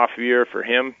say an off year for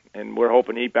him, and we're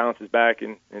hoping he bounces back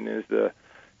and is the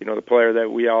the player that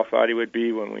we all thought he would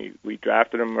be when we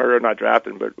drafted him, or not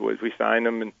drafted him, but we signed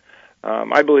him. And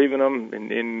I believe in him,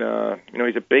 and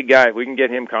he's a big guy. If we can get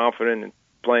him confident and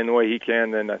playing the way he can,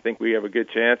 then I think we have a good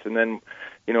chance. And then,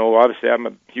 obviously I'm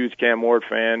a huge Cam Ward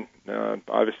fan.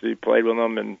 Obviously played with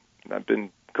him, and I've been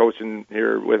coaching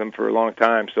here with him for a long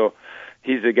time. So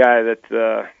he's a guy that,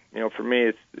 for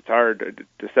me, it's hard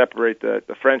to separate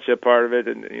the friendship part of it.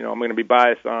 And, I'm going to be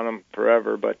biased on him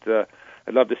forever, but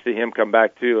I'd love to see him come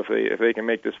back too if they can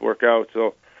make this work out.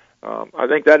 So I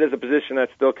think that is a position that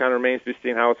still kind of remains to be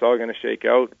seen how it's all going to shake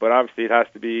out. But obviously it has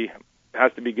to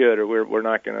be good, or we're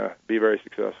not going to be very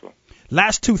successful.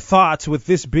 Last two thoughts with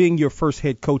this being your first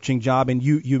head coaching job, and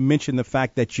you mentioned the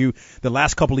fact that the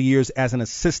last couple of years as an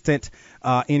assistant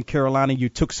in Carolina, you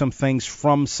took some things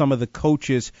from some of the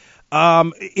coaches.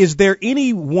 Is there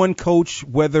any one coach,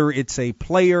 whether it's a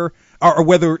player or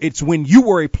whether it's when you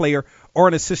were a player or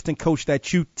an assistant coach,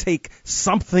 that you take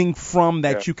something from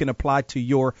that you can apply to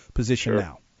your position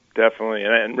now? Definitely,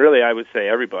 and really I would say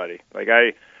everybody.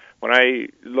 When I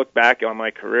look back on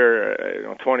my career,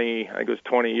 I think it was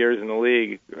 20 years in the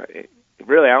league,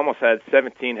 really I almost had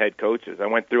 17 head coaches. I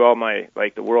went through all my,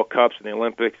 the World Cups and the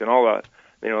Olympics and all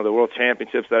the World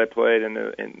Championships that I played, and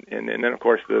then of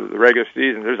course the regular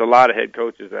season. There's a lot of head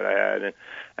coaches that I had,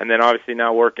 and then obviously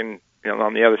now working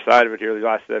on the other side of it here, the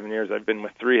last 7 years I've been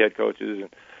with 3 head coaches, and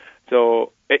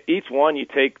so each one you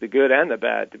take the good and the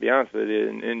bad, to be honest with you,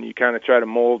 and you kind of try to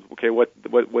mold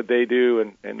what they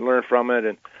do and learn from it,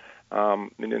 and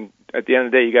then at the end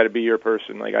of the day, you got to be your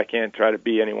person. I can't try to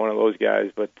be any one of those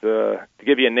guys. But to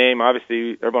give you a name,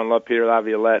 obviously everyone loved Peter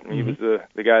Laviolette, and he was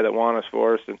the guy that won us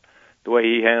for us, and the way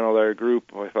he handled our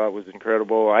group, I thought was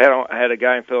incredible. I had a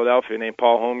guy in Philadelphia named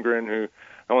Paul Holmgren, who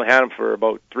I only had him for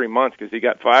about 3 months because he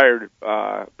got fired.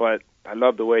 But I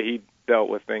loved the way he dealt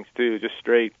with things too, just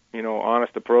straight,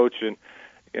 honest approach,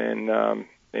 and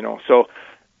so.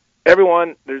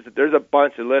 Everyone, there's a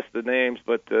bunch of list of names,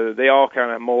 but they all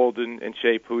kind of mold and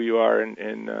shape who you are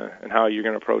and how you're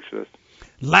going to approach this.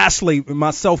 Lastly,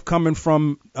 myself coming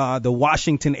from the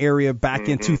Washington area back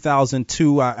in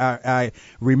 2002, I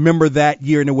remember that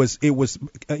year, and it was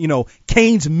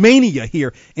Canes mania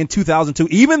here in 2002.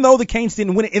 Even though the Canes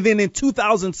didn't win it, and then in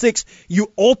 2006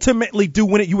 you ultimately do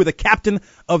win it. You were the captain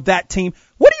of that team.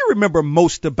 What do you remember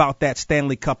most about that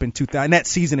Stanley Cup in that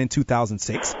season in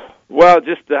 2006? Well,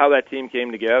 just how that team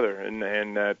came together,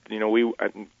 and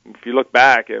if you look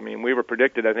back, we were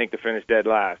predicted, I think, to finish dead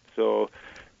last. So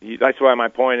that's why my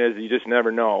point is you just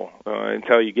never know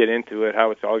until you get into it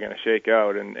how it's all going to shake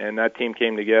out. And that team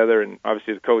came together, and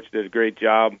obviously the coach did a great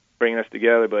job bringing us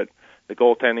together, but the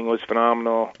goaltending was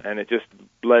phenomenal, and it just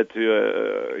led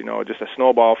to just a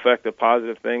snowball effect of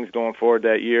positive things going forward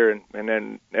that year. And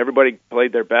then everybody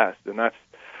played their best, and that's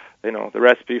the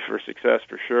recipe for success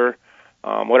for sure.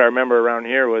 What I remember around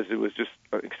here was it was just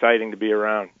exciting to be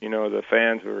around. The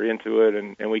fans were into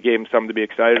it, and we gave them something to be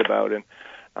excited about. And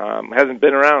it hasn't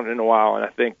been around in a while, and I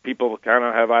think people kind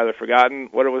of have either forgotten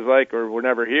what it was like or were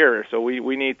never here. So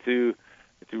we need to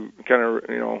kind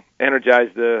of energize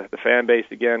the fan base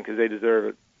again because they deserve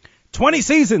it. 20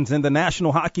 seasons in the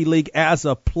National Hockey League as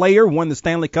a player, won the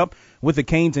Stanley Cup with the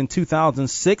Canes in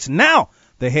 2006. Now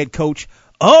the head coach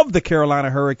of the Carolina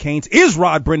Hurricanes is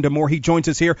Rod Brind'Amour. He joins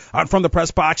us here from the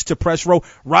press box to press row.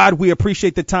 Rod, we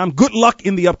appreciate the time. Good luck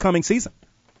in the upcoming season.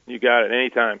 You got it.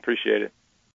 Anytime. Appreciate it.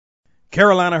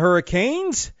 Carolina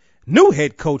Hurricanes, new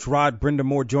head coach Rod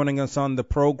Brind'Amour joining us on the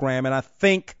program. And I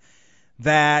think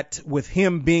that with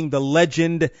him being the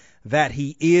legend that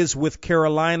he is with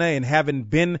Carolina and having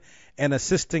been an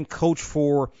assistant coach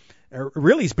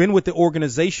really he's been with the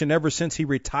organization ever since he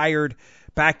retired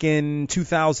back in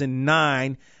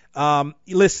 2009.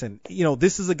 Listen,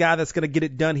 this is a guy that's going to get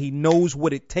it done. He knows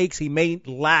what it takes. He may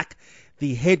lack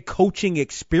the head coaching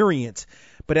experience,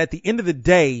 but at the end of the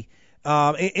day,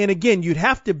 and again, you'd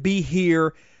have to be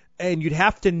here and you'd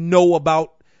have to know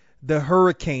about the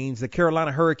Hurricanes, the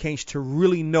Carolina Hurricanes, to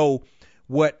really know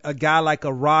what a guy like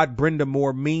a Rod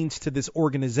Brindamore means to this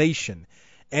organization.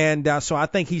 And so I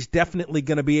think he's definitely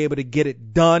going to be able to get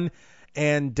it done.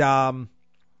 And,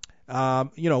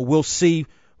 we'll see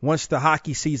once the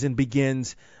hockey season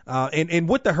begins. And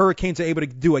what the Hurricanes are able to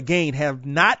do, again, have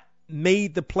not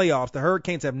made the playoffs. The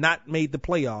Hurricanes have not made the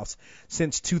playoffs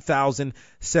since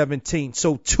 2017.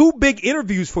 So 2 big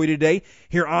interviews for you today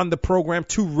here on the program,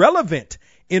 2 relevant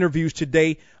interviews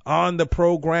today on the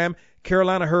program.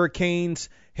 Carolina Hurricanes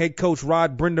head coach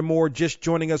Rod Brindamore just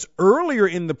joining us. Earlier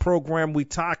in the program, we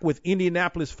talked with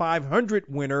Indianapolis 500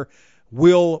 winner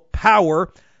Will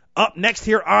Power. Up next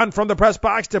here on From the Press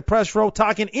Box to Press Row,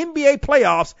 talking NBA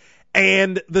playoffs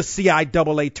and the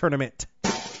CIAA tournament.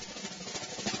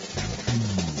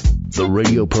 The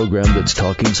radio program that's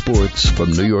talking sports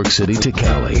from New York City to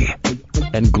Cali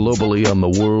and globally on the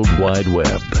World Wide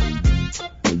Web.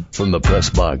 From the Press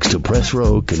Box to Press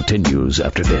Row continues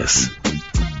after this.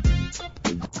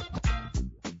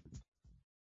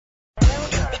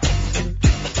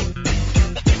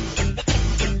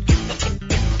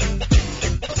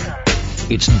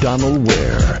 It's Donald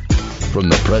Ware from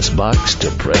the Press Box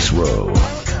to Press Row.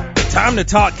 Time to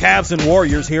talk Cavs and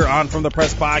Warriors here on From the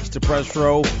Press Box to Press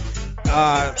Row.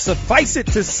 Suffice it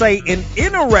to say, an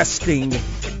interesting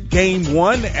game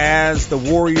 1 as the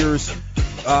Warriors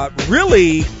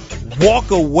really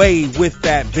walk away with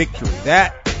that victory.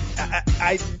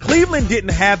 Cleveland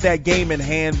didn't have that game in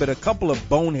hand, but a couple of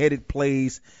boneheaded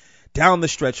plays down the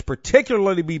stretch,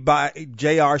 particularly by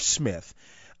J.R. Smith.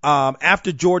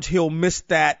 After George Hill missed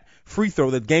that free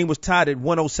throw, the game was tied at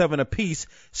 107 apiece.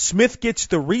 Smith gets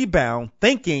the rebound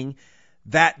thinking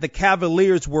that the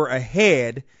Cavaliers were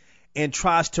ahead and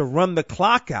tries to run the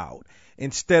clock out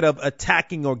instead of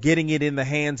attacking or getting it in the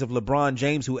hands of LeBron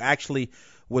James, who actually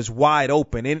was wide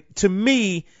open. And to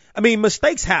me,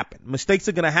 mistakes happen. Mistakes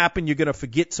are going to happen. You're going to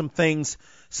forget some things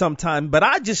sometime. But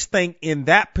I just think in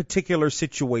that particular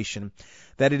situation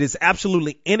that it is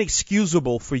absolutely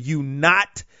inexcusable for you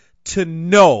not to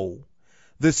know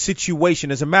the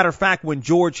situation. As a matter of fact, when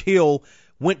George Hill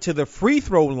went to the free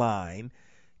throw line,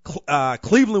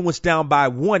 Cleveland was down by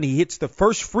 1. He hits the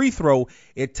first free throw.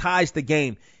 It ties the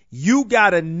game. You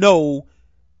got to know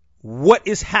what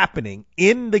is happening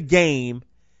in the game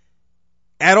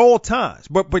at all times,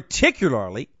 but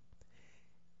particularly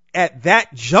at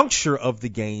that juncture of the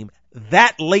game,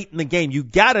 that late in the game. You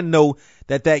got to know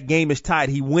that game is tied.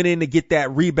 He went in to get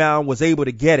that rebound, was able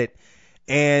to get it.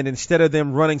 And instead of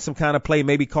them running some kind of play,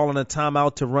 maybe calling a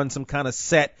timeout to run some kind of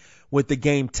set with the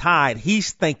game tied,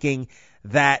 he's thinking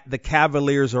that the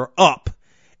Cavaliers are up.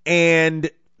 And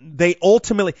they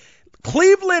ultimately,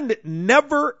 Cleveland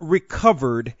never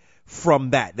recovered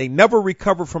from that. They never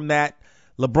recovered from that.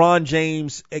 LeBron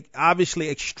James, obviously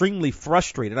extremely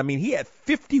frustrated. He had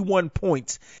 51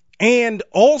 points. And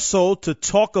also to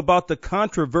talk about the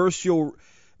controversial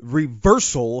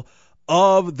reversal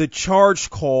of the charge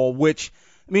call, which,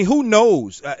 who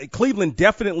knows? Cleveland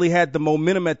definitely had the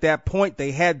momentum at that point.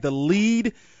 They had the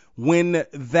lead when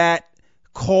that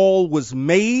call was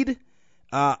made.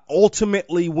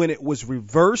 Ultimately, when it was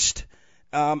reversed,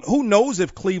 who knows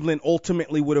if Cleveland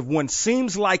ultimately would have won?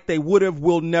 Seems like they would have.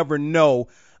 We'll never know.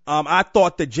 I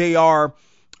thought the J.R.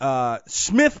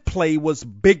 Smith play was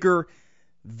bigger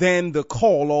than the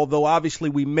call, although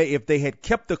obviously if they had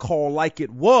kept the call like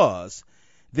it was,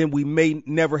 then we may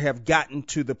never have gotten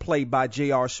to the play by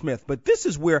J.R. Smith. But this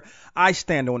is where I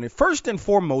stand on it. First and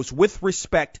foremost, with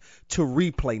respect to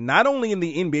replay, not only in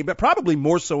the NBA, but probably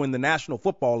more so in the National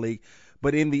Football League,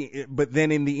 but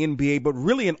then in the NBA, but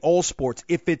really in all sports.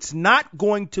 If it's not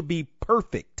going to be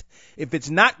perfect,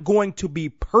 not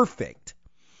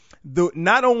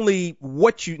only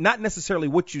not necessarily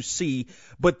what you see,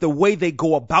 but the way they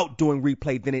go about doing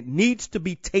replay, then it needs to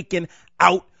be taken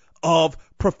out of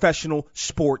professional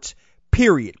sports,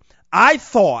 period. I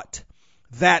thought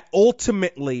that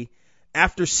ultimately,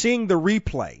 after seeing the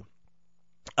replay,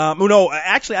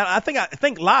 I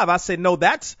think live, I said, no,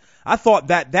 I thought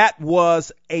that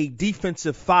was a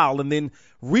defensive foul. And then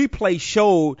replay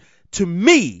showed to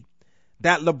me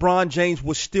that LeBron James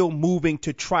was still moving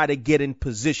to try to get in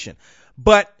position.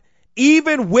 But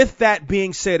even with that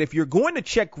being said, if you're going to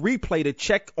check replay to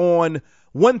check on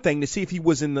one thing to see if he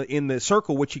was in the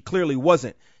circle, which he clearly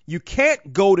wasn't, you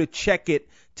can't go to check it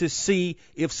to see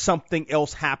if something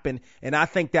else happened. And I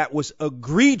think that was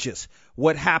egregious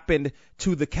what happened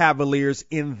to the Cavaliers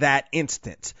in that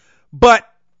instance. But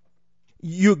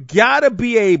you gotta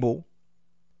be able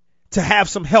to have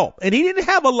some help. And he didn't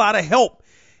have a lot of help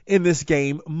in this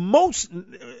game, most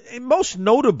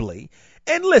notably.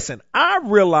 And listen, I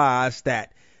realize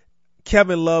that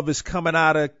Kevin Love is coming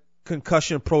out of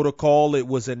concussion protocol. It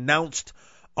was announced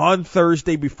on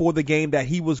Thursday before the game that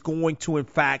he was going to, in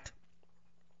fact,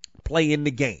 play in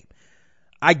the game.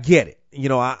 I get it.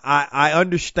 I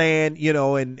understand,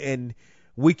 and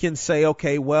we can say,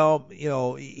 okay, well,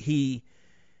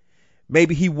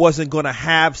 maybe he wasn't going to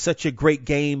have such a great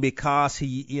game because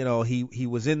he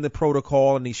was in the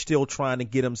protocol and he's still trying to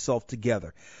get himself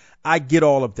together. I get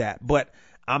all of that, but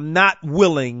I'm not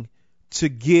willing to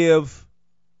give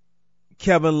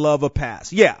Kevin Love a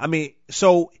pass. Yeah,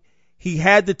 so he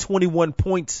had the 21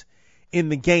 points in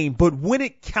the game, but when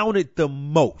it counted the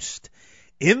most,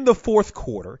 in the fourth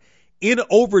quarter, in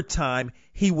overtime,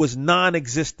 he was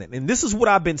non-existent. And this is what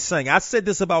I've been saying. I said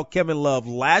this about Kevin Love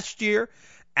last year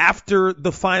after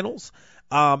the finals.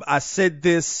 I said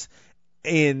this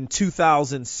in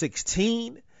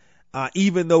 2016,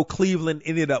 even though Cleveland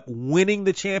ended up winning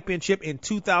the championship. In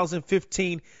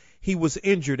 2015, he was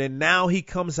injured, and now he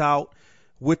comes out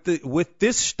with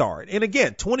this start. And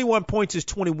again, 21 points is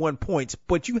 21 points,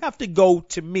 but you have to go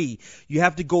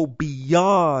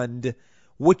beyond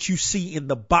what you see in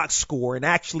the box score and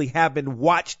actually having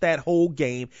watched that whole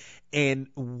game and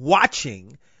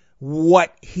watching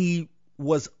what he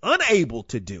was unable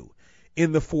to do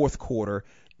in the fourth quarter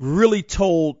really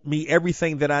told me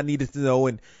everything that I needed to know.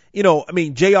 And,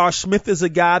 J.R. Smith is a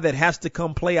guy that has to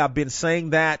come play. I've been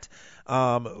saying that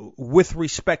with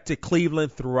respect to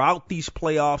Cleveland throughout these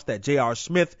playoffs, that J.R.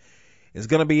 Smith is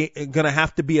going to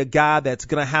have to be a guy that's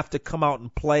going to have to come out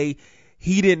and play.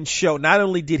 He didn't show. Not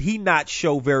only did he not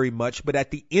show very much, but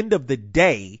at the end of the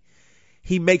day,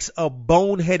 he makes a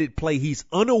boneheaded play. He's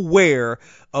unaware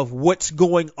of what's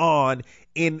going on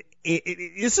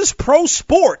this is pro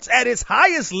sports at its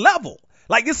highest level.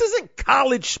 Like, this isn't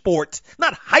college sports,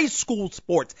 not high school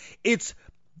sports. It's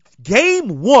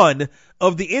game one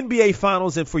of the NBA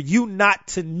Finals, and for you not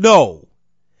to know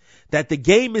that the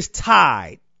game is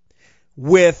tied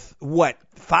with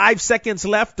 5 seconds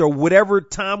left or whatever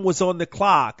time was on the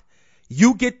clock,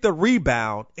 you get the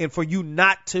rebound, and for you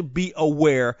not to be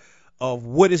aware of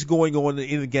what is going on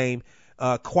in the game,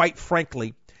 quite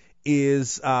frankly,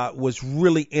 was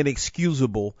really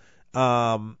inexcusable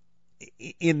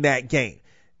in that game.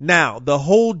 Now, the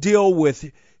whole deal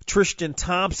with Tristan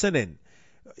Thompson and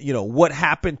what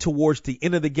happened towards the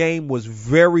end of the game was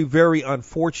very, very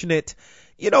unfortunate.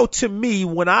 To me,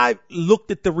 when I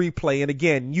looked at the replay, and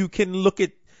again, you can look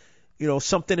at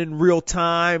something in real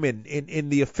time,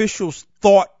 and the officials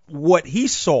thought what he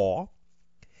saw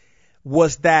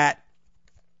was that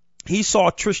he saw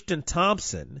Tristan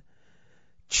Thompson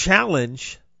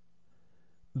challenge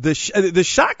the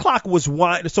shot clock was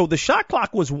the shot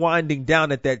clock was winding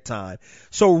down at that time.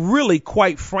 So really,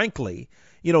 quite frankly,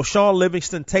 Shaun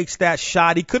Livingston takes that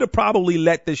shot. He could have probably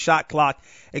let the shot clock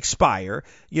expire.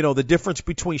 The difference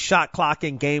between shot clock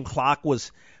and game clock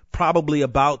was probably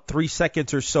about 3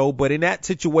 seconds or so. But in that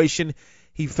situation,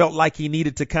 he felt like he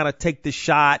needed to kind of take the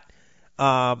shot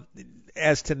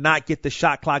as to not get the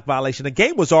shot clock violation. The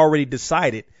game was already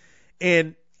decided.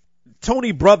 And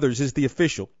Tony Brothers is the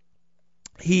official.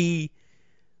 He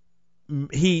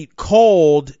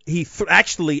called,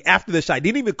 actually after the shot, he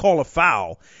didn't even call a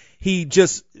foul. He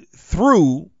just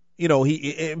threw,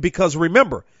 because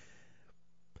remember,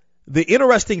 the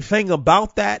interesting thing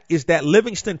about that is that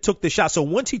Livingston took the shot. So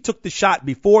once he took the shot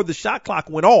before the shot clock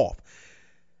went off,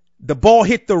 the ball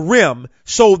hit the rim.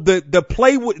 So the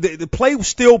play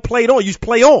still played on. You just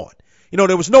play on.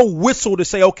 There was no whistle to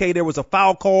say, okay, there was a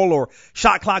foul call or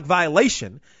shot clock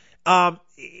violation.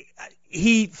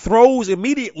 He throws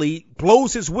immediately,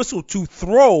 blows his whistle to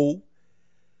throw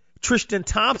Tristan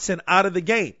Thompson out of the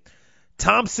game.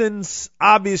 Thompson's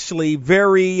obviously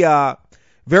very,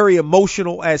 very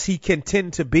emotional, as he can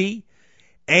tend to be,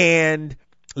 and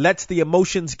lets the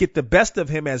emotions get the best of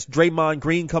him as Draymond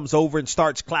Green comes over and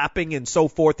starts clapping and so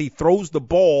forth. He throws the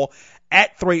ball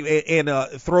at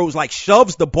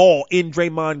shoves the ball in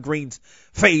Draymond Green's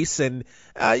face, and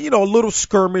a little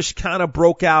skirmish kind of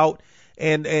broke out,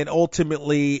 and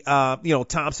ultimately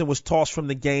Thompson was tossed from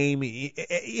the game.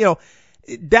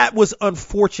 That was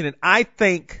unfortunate. I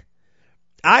think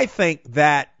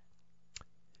that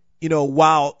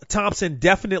while Thompson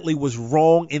definitely was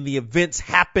wrong and the events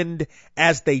happened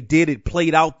as they did, it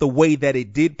played out the way that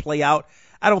it did play out,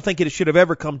 I don't think it should have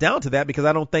ever come down to that, because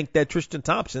I don't think that Tristan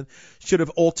Thompson should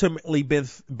have ultimately been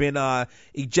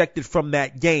ejected from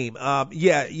that game.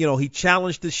 He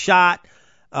challenged the shot.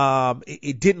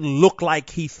 It didn't look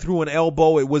like he threw an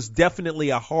elbow. It was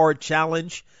definitely a hard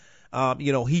challenge.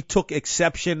 He took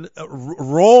exception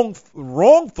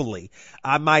wrongfully,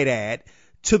 I might add,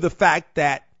 to the fact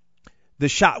that the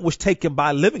shot was taken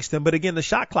by Livingston. But again, the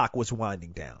shot clock was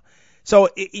winding down. So,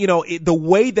 the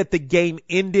way that the game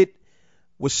ended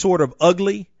was sort of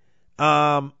ugly.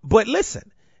 But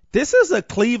listen, this is a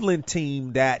Cleveland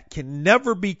team that can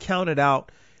never be counted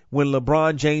out when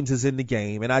LeBron James is in the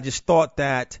game. And I just thought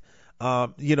that,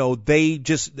 that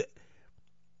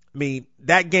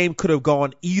game could have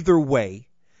gone either way.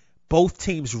 Both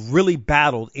teams really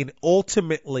battled, and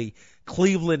ultimately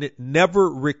Cleveland never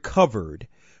recovered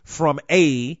from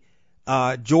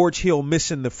George Hill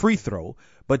missing the free throw,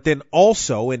 but then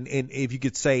also, and if you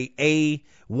could say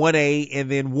 1A and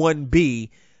then 1B,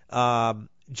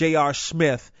 J.R.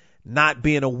 Smith not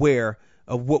being aware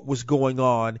of what was going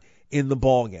on in the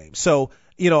ball game. So,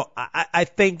 I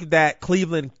think that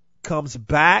Cleveland comes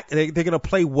back. They're going to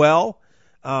play well.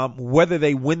 Whether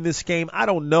they win this game, I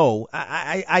don't know.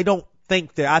 I don't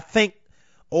think that. I think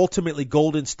ultimately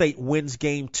Golden State wins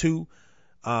game 2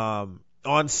 on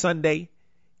Sunday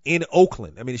in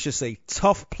Oakland. I mean, it's just a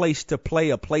tough place to play,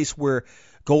 a place where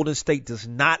Golden State does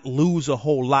not lose a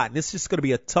whole lot. And it's just going to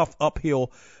be a tough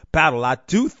uphill battle. I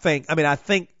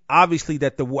think obviously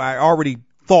that I already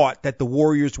thought that the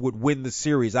Warriors would win the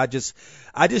series. I just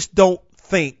don't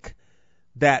think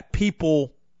that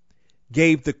people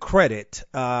gave the credit.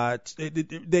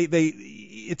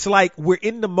 It's like we're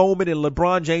in the moment and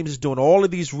LeBron James is doing all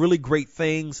of these really great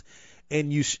things, and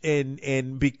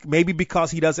maybe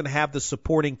because he doesn't have the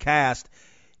supporting cast,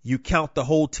 you count the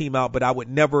whole team out, but I would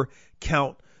never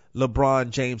count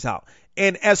LeBron James out.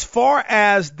 And as far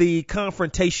as the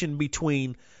confrontation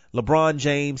between LeBron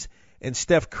James and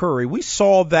Steph Curry, we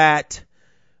saw that,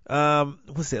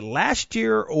 was it last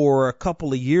year or a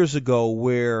couple of years ago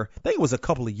where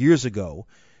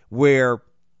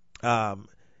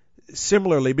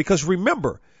similarly, because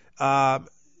remember,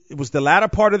 it was the latter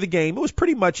part of the game. It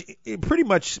pretty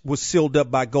much was sealed up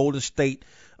by Golden State,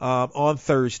 on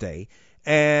Thursday,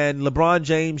 and LeBron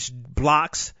James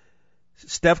blocks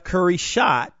Steph Curry's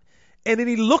shot. And then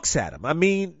he looks at him. I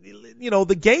mean,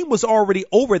 the game was already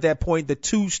over at that point. The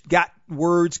two got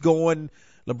words going.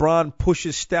 LeBron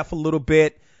pushes Steph a little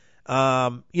bit.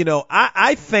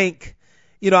 I think,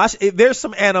 there's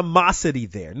some animosity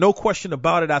there. No question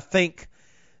about it. I think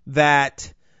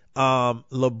that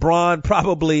LeBron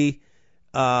probably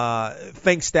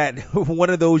thinks that one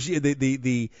of those,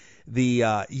 the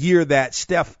year that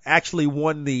Steph actually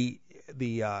won the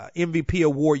MVP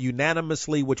award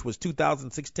unanimously, which was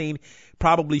 2016,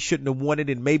 probably shouldn't have won it,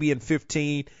 and maybe in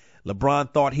 15,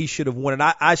 LeBron thought he should have won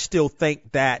it. I still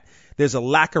think that there's a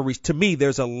lack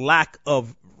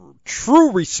of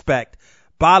true respect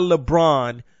by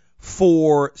LeBron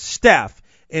for Steph.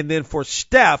 And then for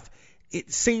Steph,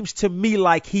 it seems to me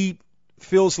like he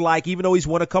feels like, even though he's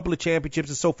won a couple of championships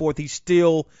and so forth,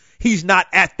 he's not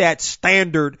at that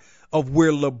standard of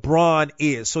where LeBron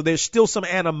is. So there's still some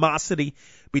animosity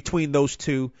between those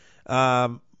two,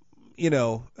 but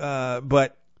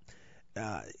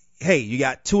hey, you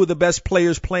got two of the best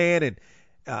players playing, and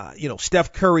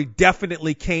Steph Curry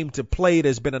definitely came to play.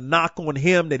 There's been a knock on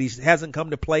him that he hasn't come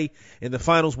to play in the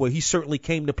finals. Well, he certainly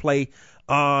came to play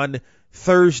on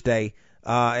Thursday,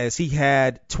 as he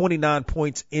had 29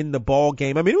 points in the ball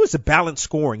game. I mean, it was a balanced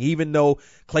scoring, even though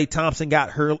Klay Thompson got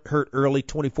hurt early,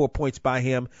 24 points by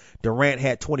him. Durant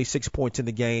had 26 points in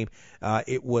the game.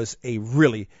 It was a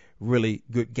really, really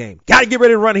good game. Got to get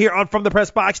ready to run here on From the Press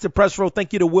Box to Press Row.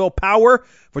 Thank you to Will Power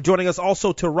for joining us.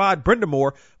 Also to Rod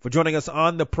Brindamore for joining us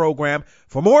on the program.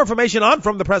 For more information on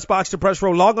From the Press Box to Press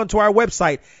Row, log on to our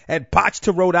website at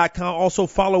boxtorow.com. Also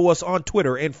follow us on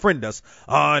Twitter and friend us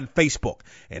on Facebook.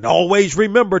 And always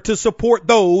remember to support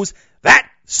those that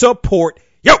support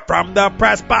you. From the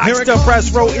Press Box to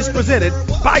Press Row is presented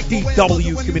by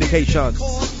DW Communications.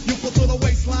 You pull to the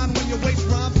waistline when your waist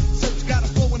rhymes. Search got a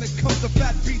flow when it comes to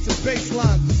fat beats and bass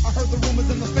lines. I heard the rumors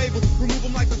and the fables. Remove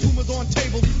them like the tumors on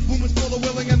tables. Rumors for the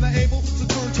willing